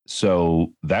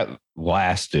 So that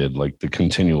lasted, like the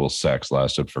continual sex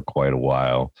lasted for quite a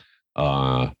while.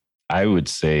 I would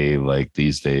say like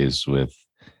these days with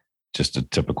just a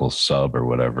typical sub or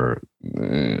whatever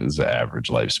is the average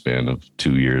lifespan of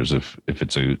 2 years. If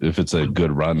it's a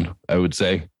good run, I would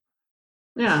say.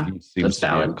 Yeah, Seems to be a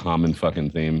valid. common fucking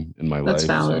theme in my That's life.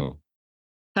 valid. So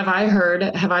Have I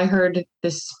heard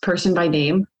this person by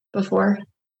name before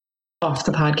off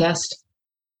the podcast?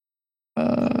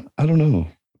 I don't know.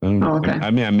 I don't know. Oh, okay.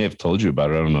 I mean, I may have told you about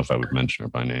it. I don't know if I would mention her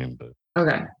by name, but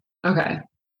Okay.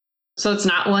 So it's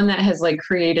not one that has like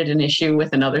created an issue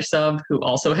with another sub who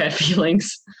also had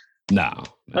feelings. no.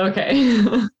 Okay.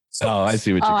 Oh, I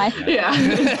see what you're getting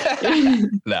at. Yeah.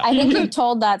 No. I think you've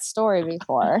told that story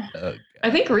before. Okay.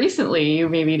 I think recently you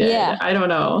maybe did. Yeah. I don't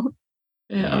know.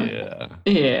 Yeah.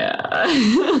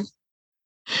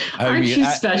 Aren't you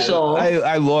special?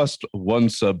 I lost one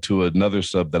sub to another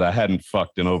sub that I hadn't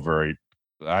fucked in over.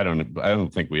 I don't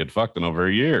think we had fucked in over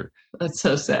a year. That's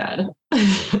so sad.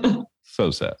 So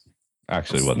sad.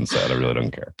 Actually, it wasn't sad. I really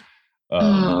don't care.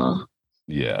 Oh.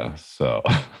 Yeah. So.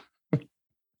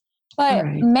 But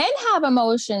Right. men have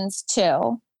emotions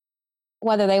too,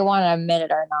 whether they want to admit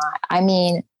it or not. I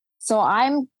mean, so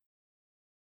I'm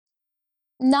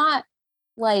not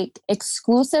like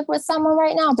exclusive with someone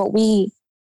right now, but we're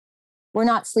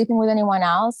not sleeping with anyone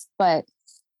else, but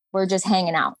we're just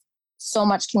hanging out. So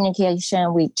much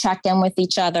communication. We check in with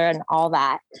each other and all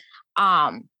that.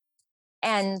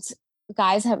 And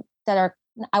guys that are,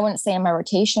 I wouldn't say in my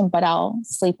rotation, but I'll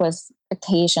sleep with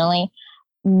occasionally,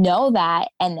 know that.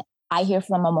 And I hear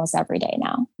from them almost every day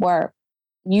now, where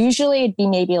usually it'd be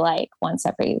maybe like once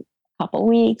every couple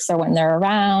weeks or when they're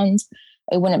around.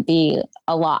 It wouldn't be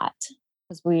a lot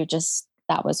because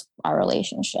that was our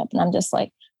relationship. And I'm just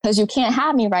like, because you can't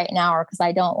have me right now or because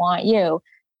I don't want you,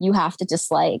 you have to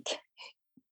just like,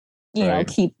 Right.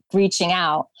 keep reaching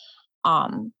out.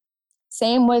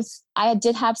 Same with, I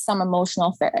did have some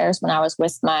emotional affairs when I was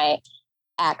with my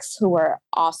ex who were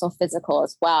also physical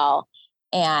as well.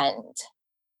 And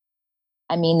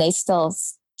I mean, they still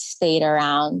stayed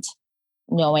around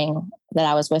knowing that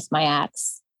I was with my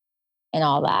ex and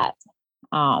all that.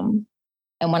 And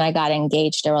when I got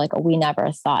engaged, they were like, oh, we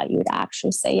never thought you would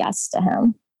actually say yes to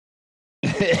him.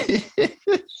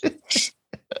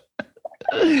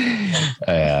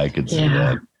 Yeah, I could see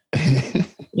Yeah.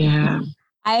 that.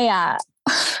 Yeah.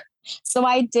 So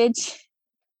I did cheat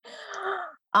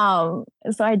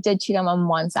on him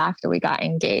once after we got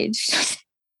engaged.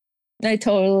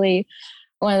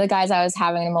 One of the guys I was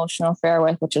having an emotional affair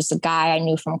with, which was a guy I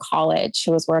knew from college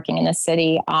who was working in the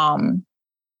city.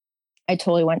 I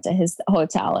totally went to his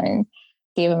hotel and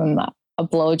gave him a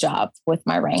blowjob with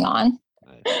my ring on.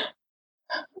 Nice.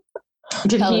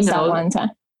 Did he know? One time?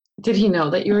 Did he know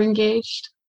that you were engaged?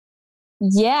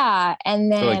 Yeah,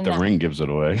 and I feel then like the ring gives it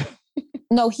away.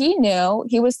 no, he knew.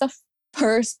 He was the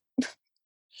first.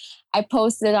 I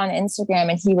posted it on Instagram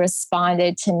and he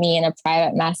responded to me in a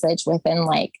private message within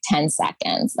like 10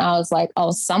 seconds. I was like,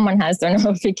 oh, someone has their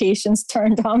notifications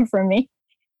turned on for me.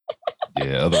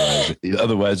 Yeah,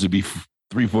 otherwise it'd be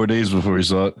 3-4 days before he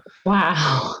saw it.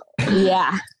 Wow.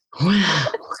 Yeah. Wow.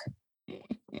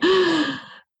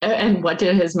 And what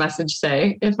did his message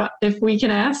say, if we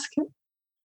can ask?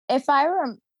 If I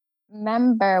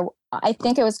remember, I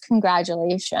think it was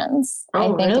congratulations.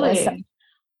 Oh, I think really? it was,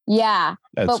 yeah.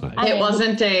 That's But nice. It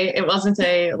wasn't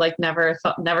a like never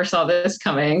saw this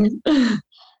coming.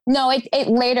 No, it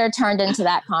later turned into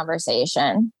that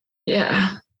conversation.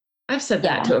 Yeah. I've said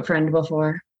that Yeah. to a friend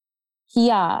before.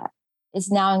 He is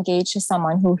now engaged to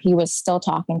someone who he was still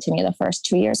talking to me the first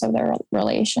 2 years of their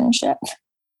relationship.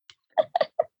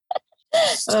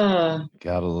 Gotta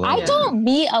love I it. don't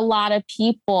meet a lot of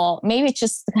people. Maybe it's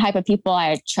just the type of people I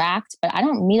attract, but I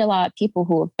don't meet a lot of people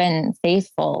who have been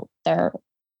faithful.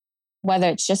 Whether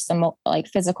it's just like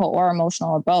physical or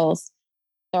emotional or both,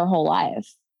 their whole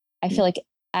life. I feel like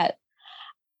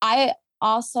I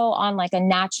also on like a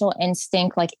natural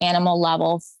instinct, like animal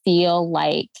level, feel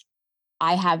like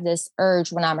I have this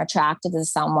urge when I'm attracted to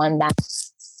someone that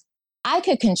I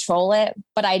could control it,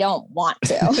 but I don't want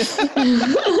to.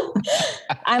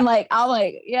 I'm like,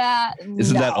 yeah.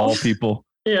 Isn't no. that all people?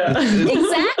 Yeah.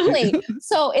 Exactly.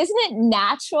 So isn't it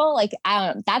natural? Like,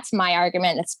 that's my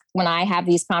argument. It's when I have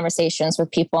these conversations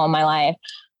with people in my life,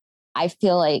 I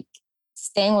feel like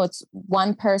staying with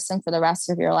one person for the rest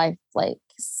of your life, like,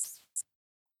 it's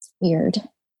weird.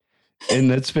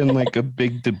 And that's been like a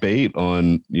big debate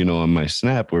on, on my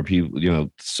Snap where people,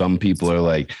 some people are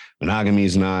like monogamy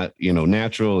is not,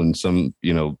 natural. And some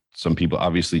people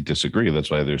obviously disagree.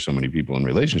 That's why there's so many people in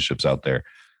relationships out there.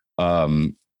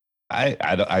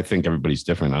 I think everybody's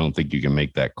different. I don't think you can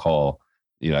make that call.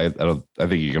 I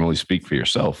think you can only speak for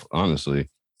yourself, honestly,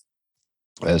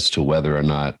 as to whether or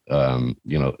not,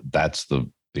 that's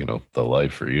the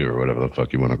life for you or whatever the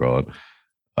fuck you want to call it.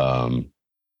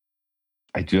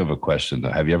 I do have a question though.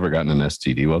 Have you ever gotten an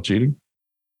STD while cheating?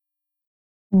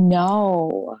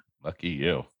 No. Lucky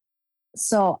you.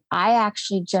 So I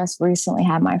actually just recently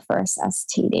had my first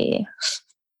STD,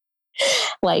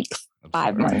 like I'm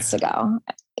 5 months ago.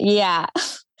 Yeah.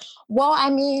 Well, I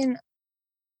mean,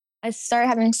 I started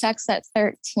having sex at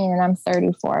 13 and I'm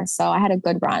 34. So I had a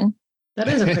good run. That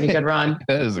is a pretty good run.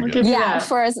 That is a I'll good give you Yeah. that.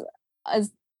 For as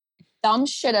dumb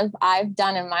shit as I've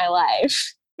done in my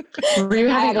life, Were you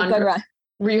I having had a good run.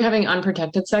 Were you having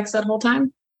unprotected sex that whole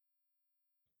time?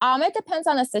 It depends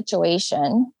on the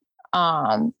situation.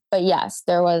 But yes,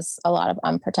 there was a lot of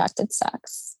unprotected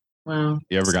sex. Wow.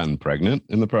 You ever gotten pregnant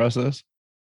in the process?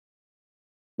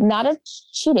 Not a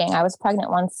cheating. I was pregnant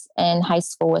once in high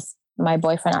school with my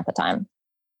boyfriend at the time,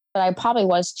 but I probably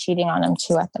was cheating on him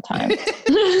too at the time.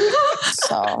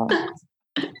 So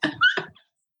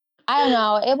I don't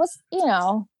know. It was, it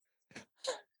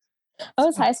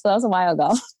was high school. That was a while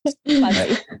ago.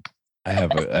 I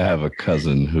have a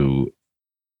cousin who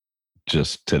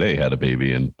just today had a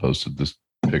baby and posted this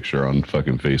picture on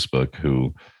fucking Facebook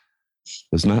who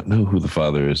does not know who the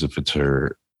father is, if it's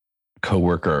her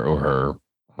coworker or her,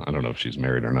 I don't know if she's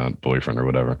married or not, boyfriend or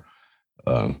whatever.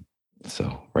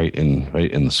 So right in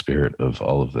the spirit of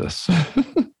all of this.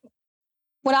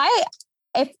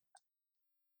 If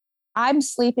I'm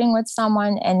sleeping with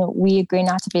someone and we agree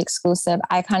not to be exclusive,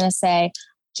 I kind of say,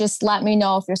 just let me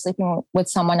know if you're sleeping with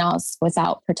someone else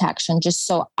without protection, just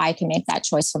so I can make that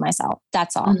choice for myself.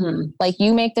 That's all. Mm-hmm. Like,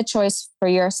 you make the choice for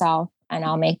yourself and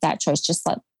I'll make that choice. Just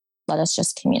let us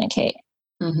just communicate.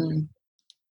 Mm-hmm.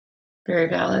 Very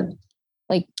valid.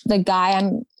 Like, the guy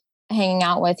I'm hanging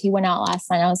out with, he went out last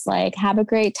night. I was like, have a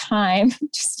great time.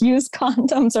 Just use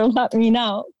condoms or let me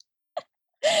know.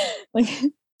 Like,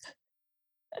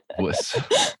 was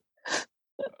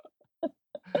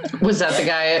that the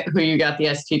guy who you got the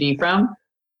STD from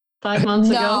 5 months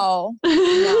ago?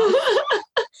 No.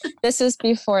 This was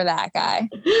before that guy.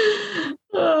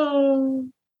 Oh,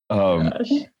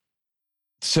 gosh.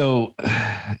 So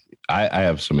I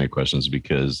have so many questions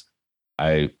because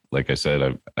like I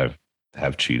said, I've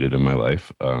have cheated in my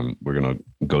life. We're going to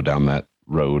go down that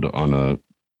road on a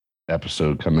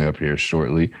episode coming up here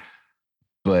shortly.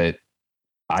 But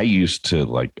I used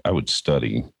to I would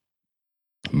study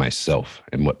myself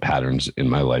and what patterns in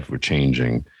my life were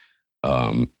changing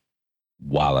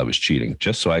while I was cheating,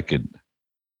 just so I could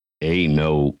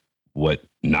know what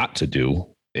not to do,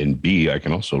 and B, I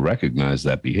can also recognize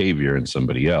that behavior in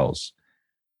somebody else.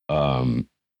 And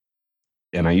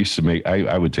I used to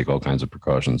I would take all kinds of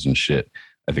precautions and shit.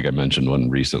 I think I mentioned one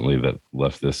recently that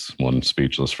left this one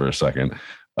speechless for a second.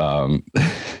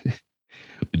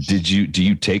 Do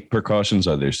you take precautions?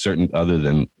 Are there certain, other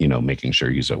than, making sure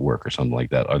he's at work or something like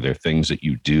that? Are there things that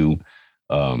you do?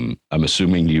 I'm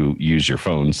assuming you use your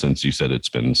phone since you said it's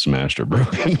been smashed or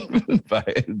broken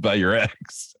by your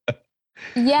ex.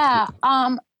 Yeah.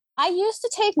 I used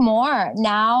to take more.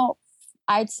 Now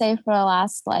I'd say for the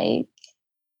last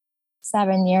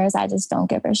 7 years, I just don't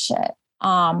give a shit.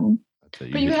 But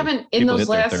you haven't in people those hit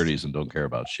last their 30s and don't care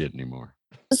about shit anymore.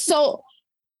 So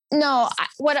no,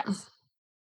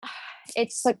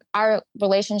 it's like our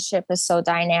relationship is so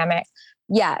dynamic.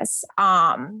 Yes.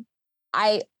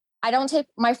 I don't take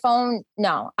my phone.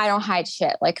 No, I don't hide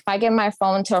shit. Like, if I give my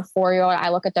phone to a 4-year-old, I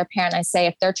look at their parent, I say,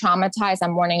 if they're traumatized,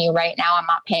 I'm warning you right now, I'm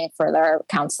not paying for their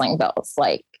counseling bills.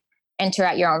 Like, enter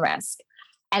at your own risk.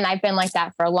 And I've been like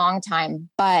that for a long time.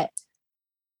 But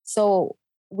so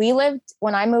when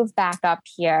I moved back up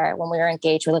here, when we were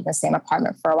engaged, we lived in the same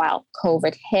apartment for a while.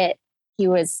 COVID hit. He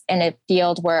was in a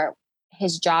field where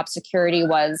his job security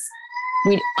was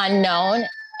unknown.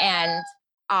 And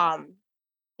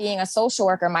being a social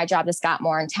worker, my job just got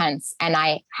more intense and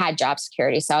I had job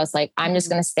security. So I was like, I'm just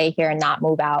going to stay here and not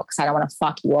move out because I don't want to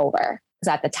fuck you over.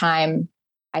 Because at the time,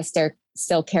 I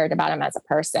still cared about him as a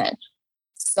person.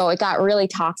 So it got really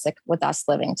toxic with us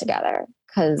living together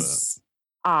because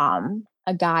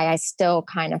a guy I still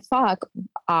kind of fuck,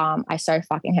 I started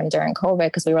fucking him during COVID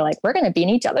because we were like, we're going to be in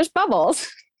each other's bubbles.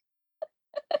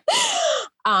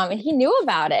 And he knew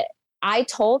about it. I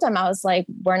told him, I was like,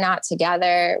 we're not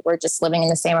together. We're just living in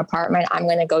the same apartment. I'm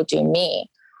going to go do me.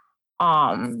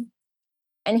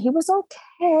 and he was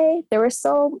okay. There were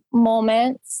still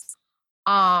moments.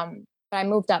 But I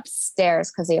moved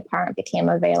upstairs because the apartment became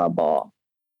available.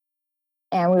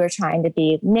 And we were trying to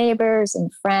be neighbors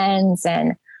and friends.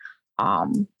 And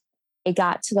it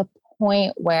got to the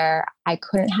point where I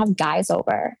couldn't have guys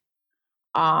over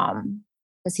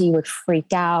because he would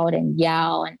freak out and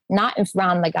yell, and not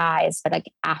around the guys, but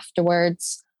like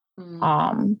afterwards.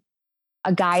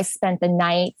 A guy spent the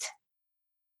night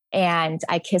and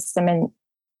I kissed him in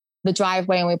the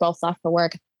driveway and we both left for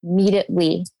work.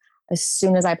 Immediately, as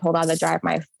soon as I pulled out of the drive,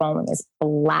 my phone was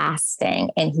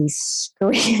blasting and he's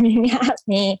screaming at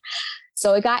me.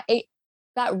 So it got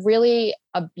really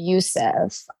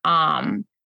abusive. And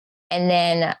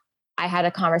then I had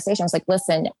a conversation. I was like,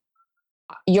 listen,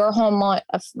 your home life,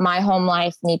 my home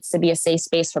life needs to be a safe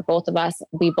space for both of us.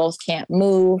 We both can't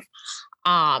move.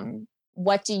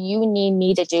 What do you need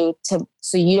me to do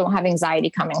so you don't have anxiety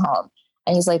coming home?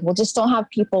 And he's like, well, just don't have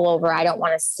people over. I don't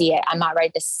want to see it. I'm not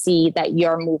ready to see that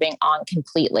you're moving on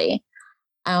completely.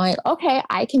 I'm like, okay,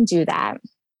 I can do that.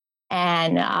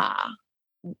 And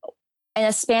in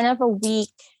a span of a week,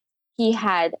 he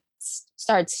had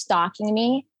started stalking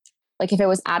me. Like if it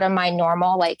was out of my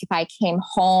normal, like if I came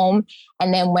home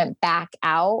and then went back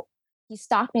out, he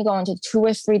stalked me going to 2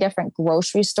 or 3 different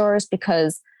grocery stores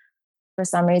because for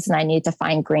some reason I needed to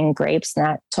find green grapes, and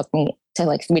that took me to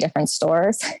like 3 different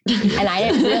stores. And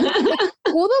I didn't really,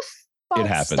 who the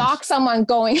fuck stalks someone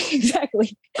going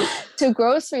exactly to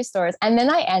grocery stores? And then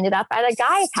I ended up at a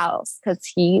guy's house because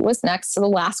he was next to the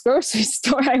last grocery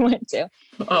store I went to.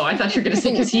 Oh, I thought you were going to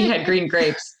say because he had green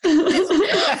grapes. No,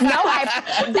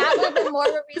 that would have been more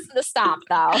of a reason to stop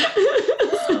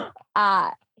though.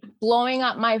 Blowing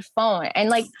up my phone. And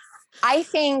like, I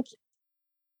think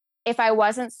if I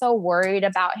wasn't so worried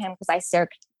about him because I still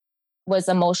was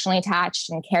emotionally attached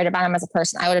and cared about him as a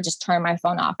person, I would have just turned my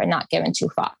phone off and not given 2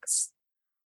 fucks.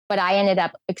 But I ended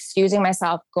up excusing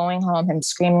myself, going home, him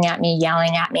screaming at me,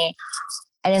 yelling at me.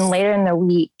 And then later in the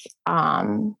week,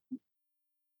 I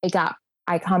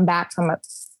come back from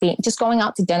just going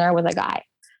out to dinner with a guy.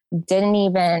 Didn't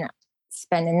even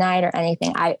spend the night or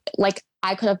anything. I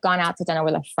could have gone out to dinner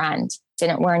with a friend.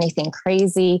 Didn't wear anything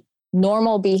crazy.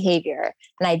 Normal behavior.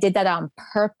 And I did that on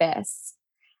purpose.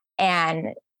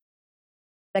 And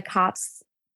the cops,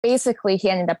 basically, he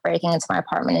ended up breaking into my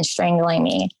apartment and strangling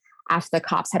me after the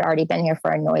cops had already been here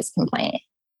for a noise complaint.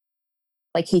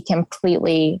 Like he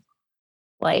completely,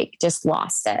 like, just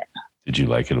lost it. Did you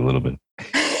like it a little bit?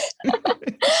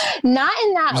 Not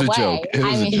in that it was way. It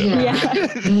was a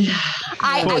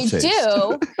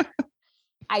joke. Yeah.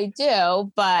 I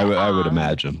do, but I would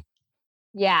imagine.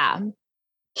 Yeah.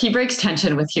 He breaks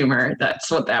tension with humor. That's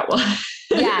what that was.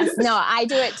 Yes. No, I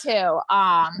do it too.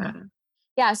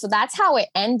 Yeah. So that's how it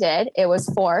ended. It was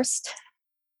forced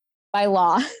by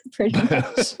law, pretty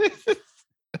much.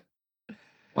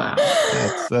 Wow.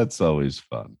 That's always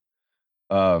fun.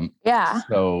 Yeah.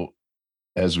 So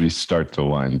as we start to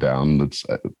wind down,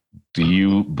 do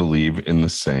you believe in the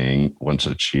saying, once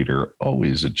a cheater,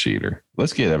 always a cheater?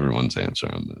 Let's get everyone's answer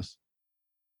on this.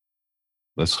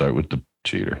 Let's start with the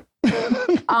cheater.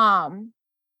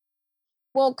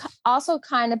 Well, also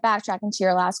kind of backtracking to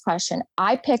your last question,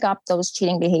 I pick up those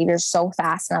cheating behaviors so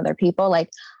fast in other people. Like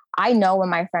I know when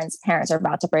my friends' parents are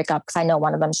about to break up because I know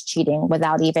one of them's cheating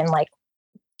without even like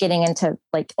getting into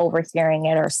like overhearing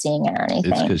it or seeing it or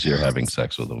anything. It's because you're having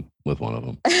sex with one of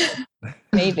them.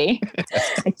 Maybe.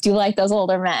 I do like those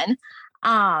older men.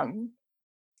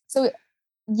 So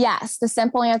yes, the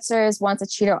simple answer is once a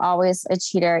cheater, always a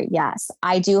cheater. Yes,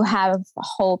 I do have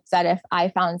hope that if I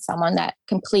found someone that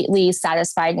completely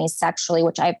satisfied me sexually,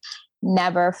 which I've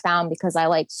never found because I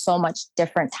like so much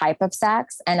different type of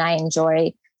sex and I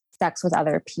enjoy sex with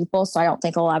other people. So I don't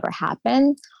think it'll ever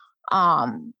happen.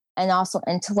 And also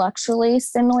intellectually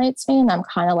stimulates me. And I'm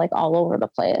kind of like all over the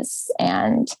place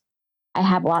and I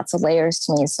have lots of layers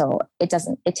to me. So it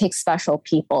takes special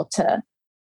people to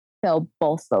fill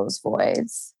both those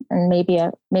voids, and maybe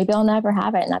I'll never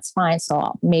have it, and that's fine.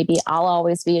 So maybe I'll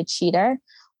always be a cheater,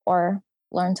 or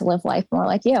learn to live life more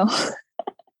like you.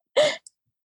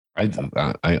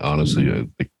 I honestly,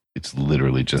 it's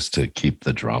literally just to keep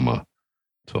the drama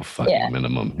to a fucking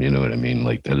minimum. You know what I mean?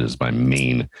 Like that is my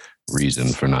main reason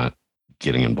for not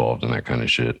getting involved in that kind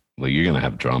of shit. Like you're gonna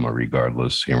have drama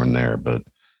regardless here and there, but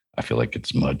I feel like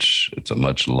it's a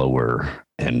much lower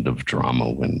end of drama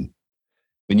when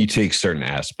you take certain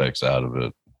aspects out of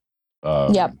it.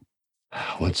 Yep.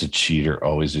 Once a cheater,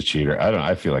 always a cheater.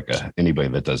 I feel like anybody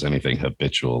that does anything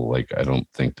habitual, like I don't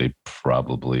think they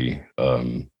probably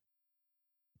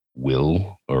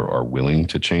will or are willing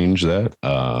to change that.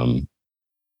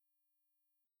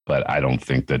 But I don't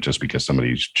think that just because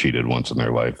somebody's cheated once in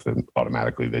their life, then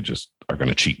automatically they just are going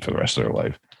to cheat for the rest of their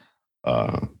life.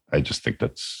 I just think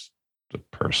that's a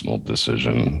personal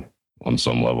decision on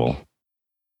some level.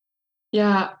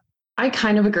 Yeah, I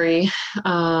kind of agree.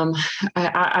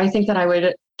 I think that I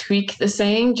would tweak the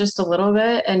saying just a little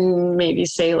bit and maybe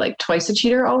say like twice a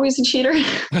cheater, always a cheater.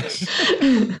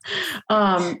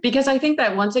 Because I think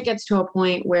that once it gets to a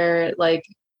point where like,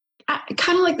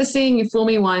 kind of like the saying, you fool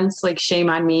me once, like shame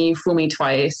on me, you fool me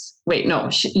twice. Wait, no,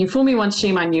 you fool me once,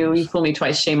 shame on you, you fool me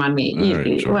twice, shame on me. All right,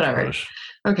 George Whatever. Bush.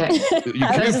 Okay. You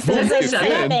can't just fool gonna me say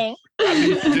something. again. I mean,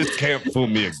 you just can't fool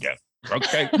me again.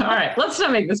 Okay. All right, let's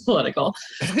not make this political.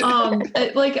 That's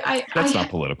not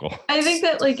political. I think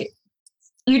that like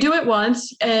you do it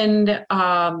once and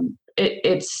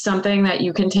it's something that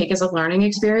you can take as a learning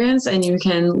experience and you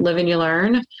can live and you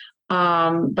learn.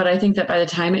 But I think that by the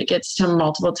time it gets to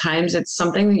multiple times, it's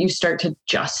something that you start to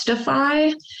justify.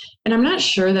 And I'm not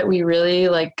sure that we really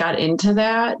like got into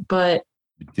that, but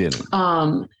We didn't.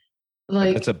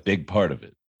 like That's a big part of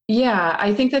it. yeah,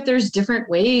 I think that there's different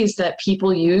ways that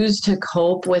people use to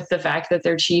cope with the fact that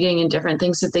they're cheating and different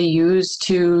things that they use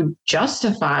to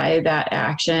justify that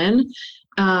action.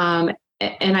 And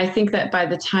I think that by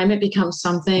the time it becomes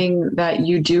something that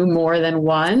you do more than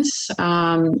once,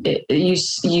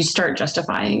 you start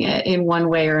justifying it in one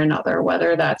way or another,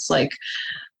 whether that's like,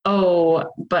 oh,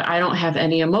 but I don't have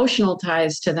any emotional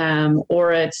ties to them,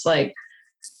 or it's like,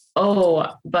 oh,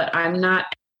 but I'm not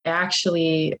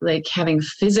actually like having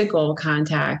physical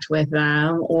contact with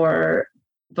them,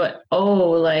 but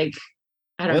like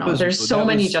I don't know. There's so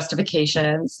many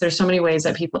justifications. There's so many ways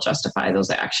that people justify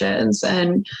those actions.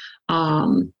 And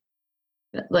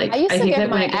like I used to think give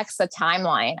that my ex a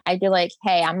timeline. I'd be like,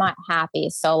 hey, I'm not happy.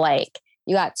 So like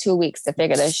you got 2 weeks to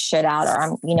figure this shit out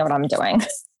or you know what I'm doing.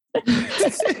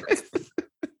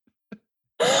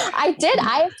 I did.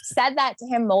 I've said that to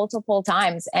him multiple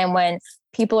times. And when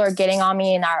people are getting on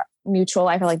me in our mutual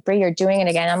life, are like, Brie, you're doing it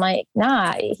again. I'm like,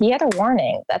 nah, he had a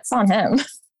warning. That's on him.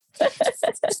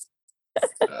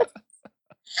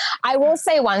 I will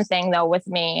say one thing though, with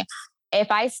me,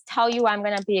 if I tell you I'm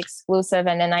going to be exclusive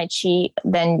and then I cheat,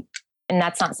 and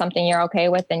that's not something you're okay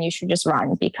with, then you should just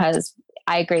run, because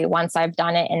I agree. Once I've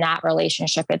done it in that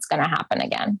relationship, it's going to happen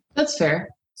again. That's fair.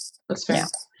 That's fair. Yeah.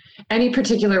 Any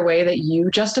particular way that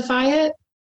you justify it?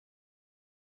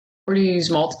 Or do you use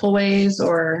multiple ways,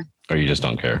 or you just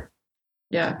don't care?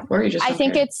 Yeah. Or you just I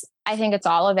think it's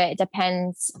all of it. It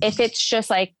depends. If it's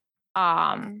just like,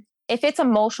 if it's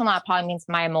emotional, that probably means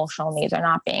my emotional needs are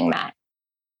not being met.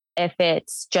 If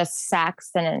it's just sex,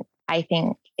 then I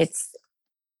think it's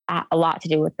a lot to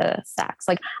do with the sex.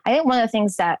 Like, I think one of the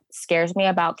things that scares me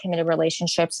about committed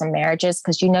relationships and marriages,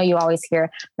 because you always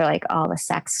hear they're like, oh, the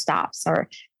sex stops or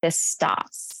this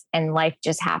stops and life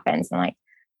just happens. And like,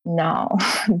 no,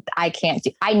 I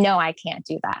know I can't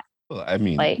do that. Well, I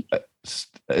mean, like,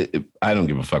 I don't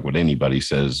give a fuck what anybody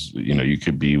says. You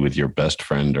could be with your best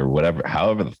friend or whatever,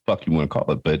 however the fuck you want to call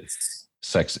it. But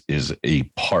sex is a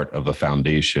part of the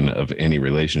foundation of any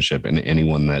relationship. And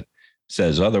anyone that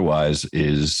says otherwise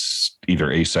is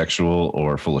either asexual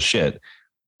or full of shit.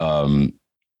 I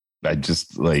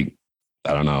just I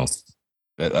don't know.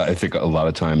 I think a lot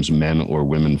of times men or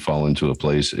women fall into a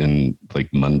place in like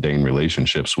mundane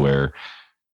relationships where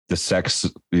the sex,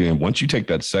 once you take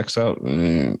that sex out,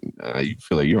 you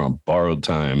feel like you're on borrowed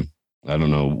time. I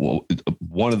don't know.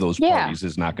 One of those parties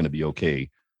is not going to be okay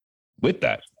with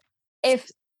that. If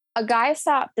a guy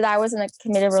stopped that I was in a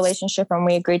committed relationship and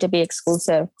we agreed to be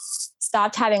exclusive,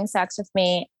 stopped having sex with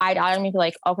me, I'd automatically be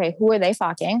like, okay, who are they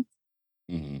fucking?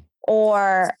 Mm-hmm.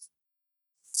 Or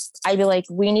I'd be like,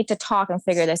 we need to talk and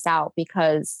figure this out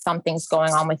because something's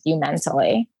going on with you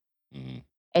mentally. Mm-hmm.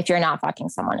 If you're not fucking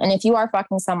someone. And if you are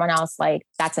fucking someone else, like,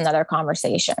 that's another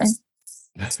conversation.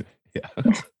 Yeah.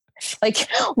 Like,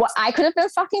 what? I could have been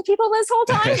fucking people this whole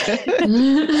time?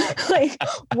 Like,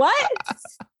 what?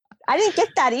 I didn't get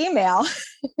that email.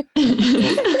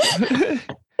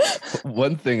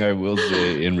 One thing I will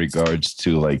say in regards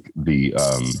to like the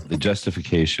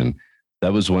justification,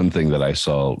 that was one thing that I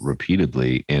saw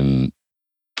repeatedly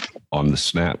on the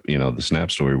Snap, the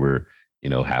Snap story where,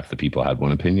 half the people had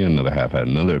one opinion, another half had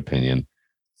another opinion,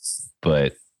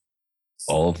 but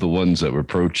all of the ones that were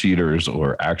pro cheaters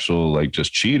or actual like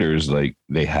just cheaters, like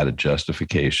they had a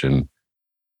justification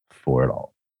for it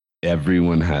all.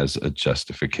 Everyone has a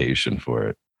justification for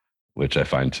it, which I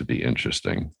find to be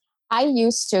interesting. I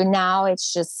used to. Now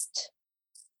it's just,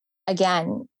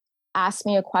 again, ask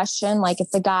me a question. Like,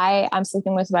 if the guy I'm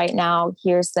sleeping with right now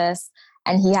hears this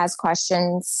and he has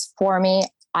questions for me,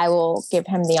 I will give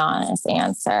him the honest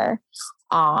answer.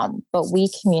 But we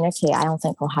communicate. I don't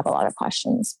think we'll have a lot of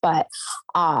questions, but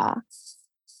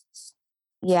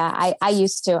yeah, I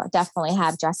used to definitely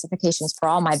have justifications for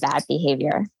all my bad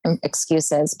behavior and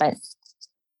excuses, but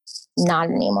not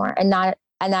anymore. And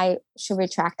I should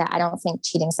retract that. I don't think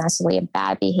cheating is necessarily a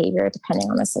bad behavior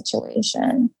depending on the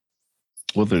situation.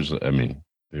 Well, there's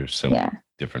some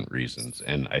different reasons.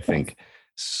 And I think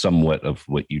somewhat of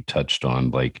what you touched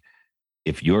on, like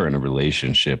if you're in a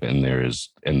relationship and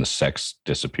the sex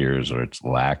disappears or it's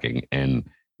lacking and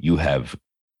you have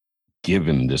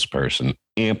given this person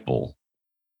ample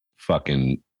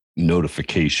fucking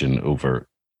notification over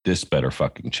this better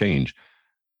fucking change.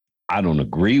 I don't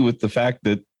agree with the fact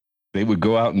that they would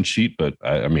go out and cheat, but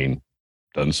I mean,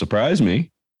 doesn't surprise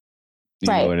me.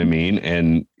 You know what I mean?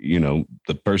 And,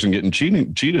 the person getting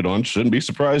cheated on shouldn't be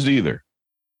surprised either.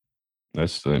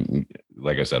 That's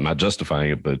like I said, I'm not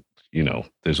justifying it, but,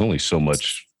 there's only so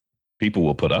much people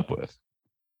will put up with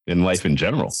in life in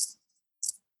general.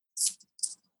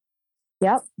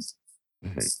 Yep.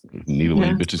 Neither one of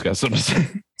you bitches got something to say.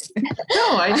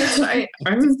 No,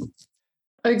 I'm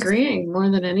agreeing more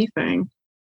than anything.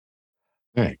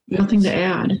 All right. Nothing to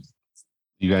add.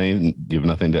 You have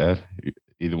nothing to add?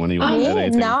 Either one of you want to add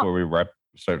anything before we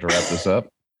start to wrap this up?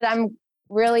 I'm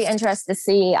really interested to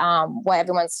see what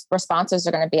everyone's responses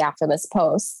are going to be after this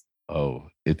post. Oh,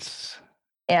 it's...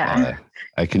 Yeah.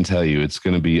 I can tell you it's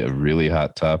going to be a really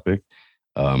hot topic.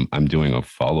 I'm doing a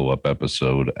follow-up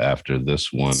episode after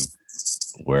this one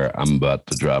where I'm about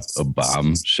to drop a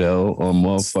bombshell on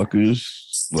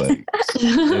motherfuckers. Like,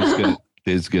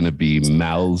 there's gonna be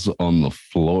mouths on the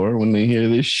floor when they hear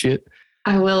this shit.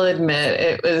 I will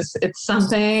admit it's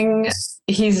something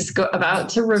he's about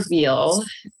to reveal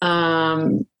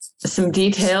some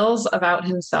details about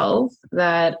himself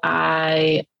that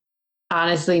I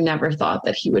honestly never thought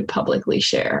that he would publicly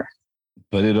share.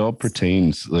 But it all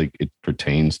pertains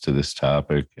to this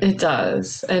topic. It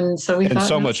does. And so we and thought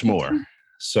so much more.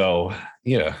 So,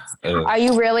 yeah. Are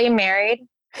you really married?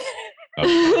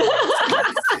 Oh,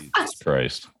 Jesus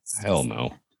Christ. Hell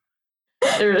no.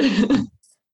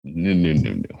 No.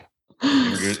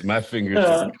 My fingers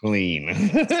are clean.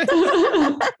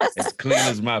 As clean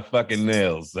as my fucking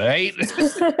nails, right?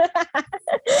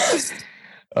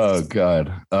 Oh,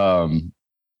 God.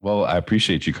 Well, I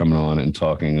appreciate you coming on and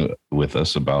talking with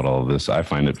us about all of this. I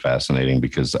find it fascinating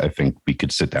because I think we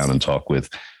could sit down and talk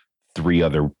with 3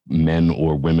 other men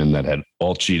or women that had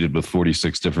all cheated with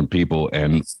 46 different people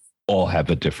and all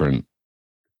have a different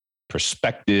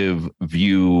perspective,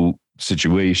 view,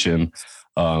 situation.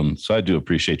 So I do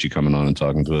appreciate you coming on and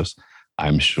talking to us.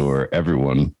 I'm sure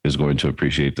everyone is going to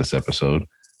appreciate this episode.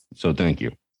 So thank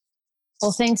you.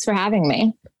 Well, thanks for having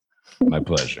me. My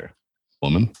pleasure.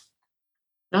 Woman?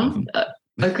 No,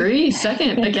 agree.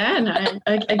 Second, again,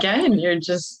 you're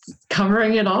just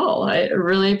covering it all. I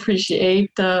really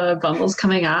appreciate Bumbles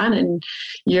coming on and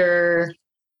your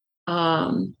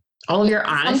all your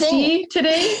honesty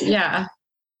today. Yeah.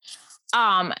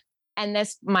 And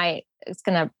it's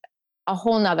gonna a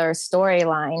whole nother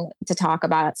storyline to talk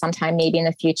about at some time, maybe in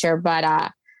the future. But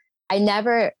I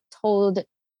never told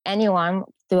anyone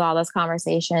through all this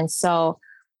conversation. So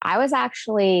I was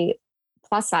actually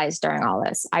plus size during all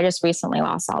this. I just recently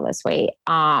lost all this weight.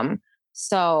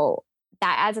 So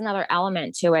that adds another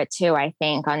element to it too, I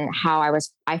think, on how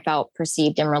I felt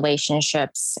perceived in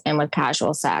relationships and with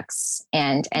casual sex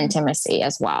and intimacy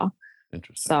as well.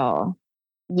 Interesting. So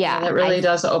yeah. That really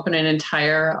does open an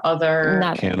entire other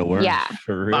can of worms. Yeah.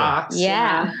 For real. Box.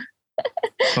 Yeah.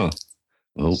 Huh.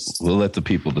 Well, we'll let the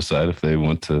people decide if they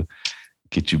want to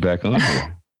get you back on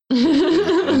here.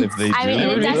 And if they do,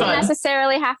 it doesn't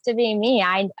necessarily have to be me.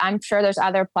 I'm sure there's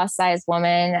other plus size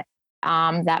women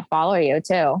that follow you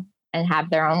too and have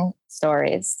their own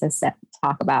stories to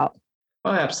talk about.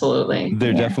 Oh, absolutely.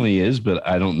 There definitely is, but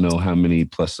I don't know how many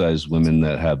plus size women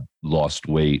that have lost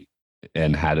weight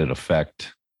and had it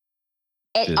affect.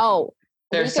 We could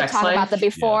talk about the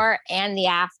before and the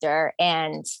after,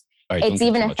 and it's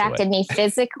even affected me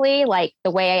physically, like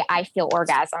the way I feel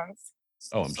orgasms.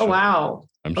 Oh, I'm sure. Oh, wow.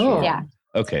 I'm sure. Oh. Yeah.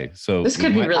 Okay, so this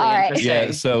could be really interesting.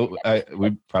 Yeah, so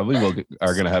we probably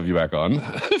are going to have you back on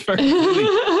for a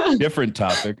completely different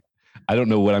topic. I don't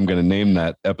know what I'm going to name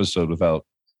that episode without.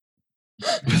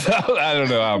 I don't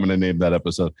know how I'm going to name that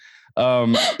episode.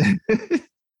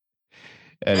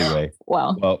 Anyway,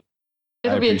 well,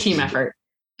 it'll be a team effort.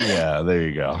 Yeah, there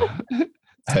you go.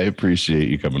 I appreciate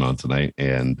you coming on tonight,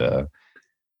 and I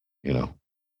don't know.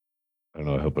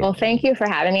 I hope. Well, thank you for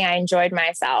having me. I enjoyed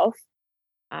myself.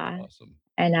 Awesome.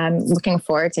 And I'm looking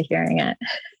forward to hearing it.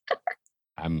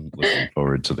 I'm looking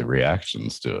forward to the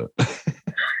reactions to it.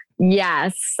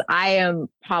 Yes, I am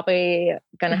probably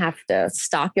gonna have to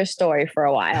stalk your story for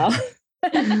a while.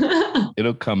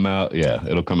 It'll come out. Yeah,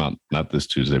 it'll come out not this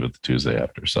Tuesday, but the Tuesday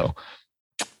after. So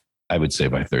I would say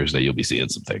by Thursday, you'll be seeing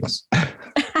some things.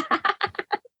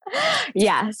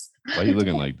 Yes. Why are you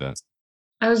looking like that?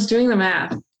 I was doing the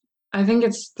math. I think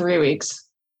it's 3 weeks.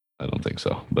 I don't think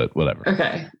so, but whatever.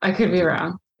 Okay. I could be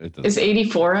wrong. It doesn't- Is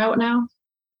 84 out now?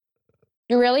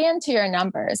 You're really into your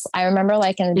numbers. I remember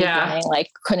like in the Yeah. beginning,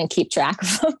 like couldn't keep track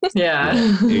of them. Yeah.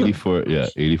 84. Yeah,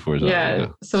 84 is out right Yeah.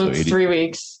 now. So it's 80 3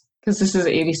 weeks because this is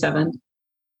 87.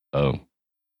 Oh,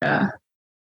 Yeah.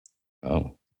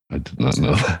 oh, I did not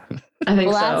know that. I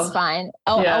think Well, so. that's fine.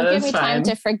 Oh, Yeah, it'll give that's me time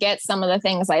fine. to forget some of the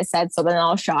things I said. So then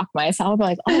I'll shock myself.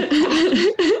 Like,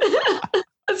 oh,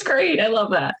 That's great. I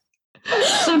love that. and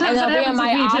Sometimes I'll that be in happens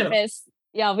my with me too. office.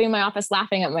 Yeah, I'll be in my office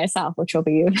laughing at myself, which will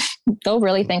be, they'll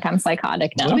really think I'm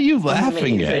psychotic now. What are you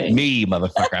laughing at? Amazing. Me,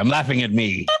 motherfucker. I'm laughing at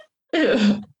me.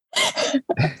 Ew.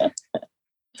 All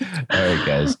right,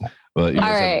 guys. Well, you All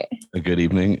guys have right. a good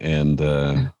evening. And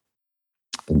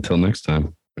until next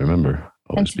time, remember,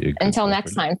 always be a good Until girl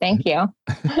next for- time. Thank you.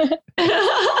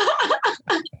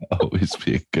 Always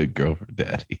be a good girl for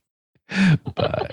daddy. Bye.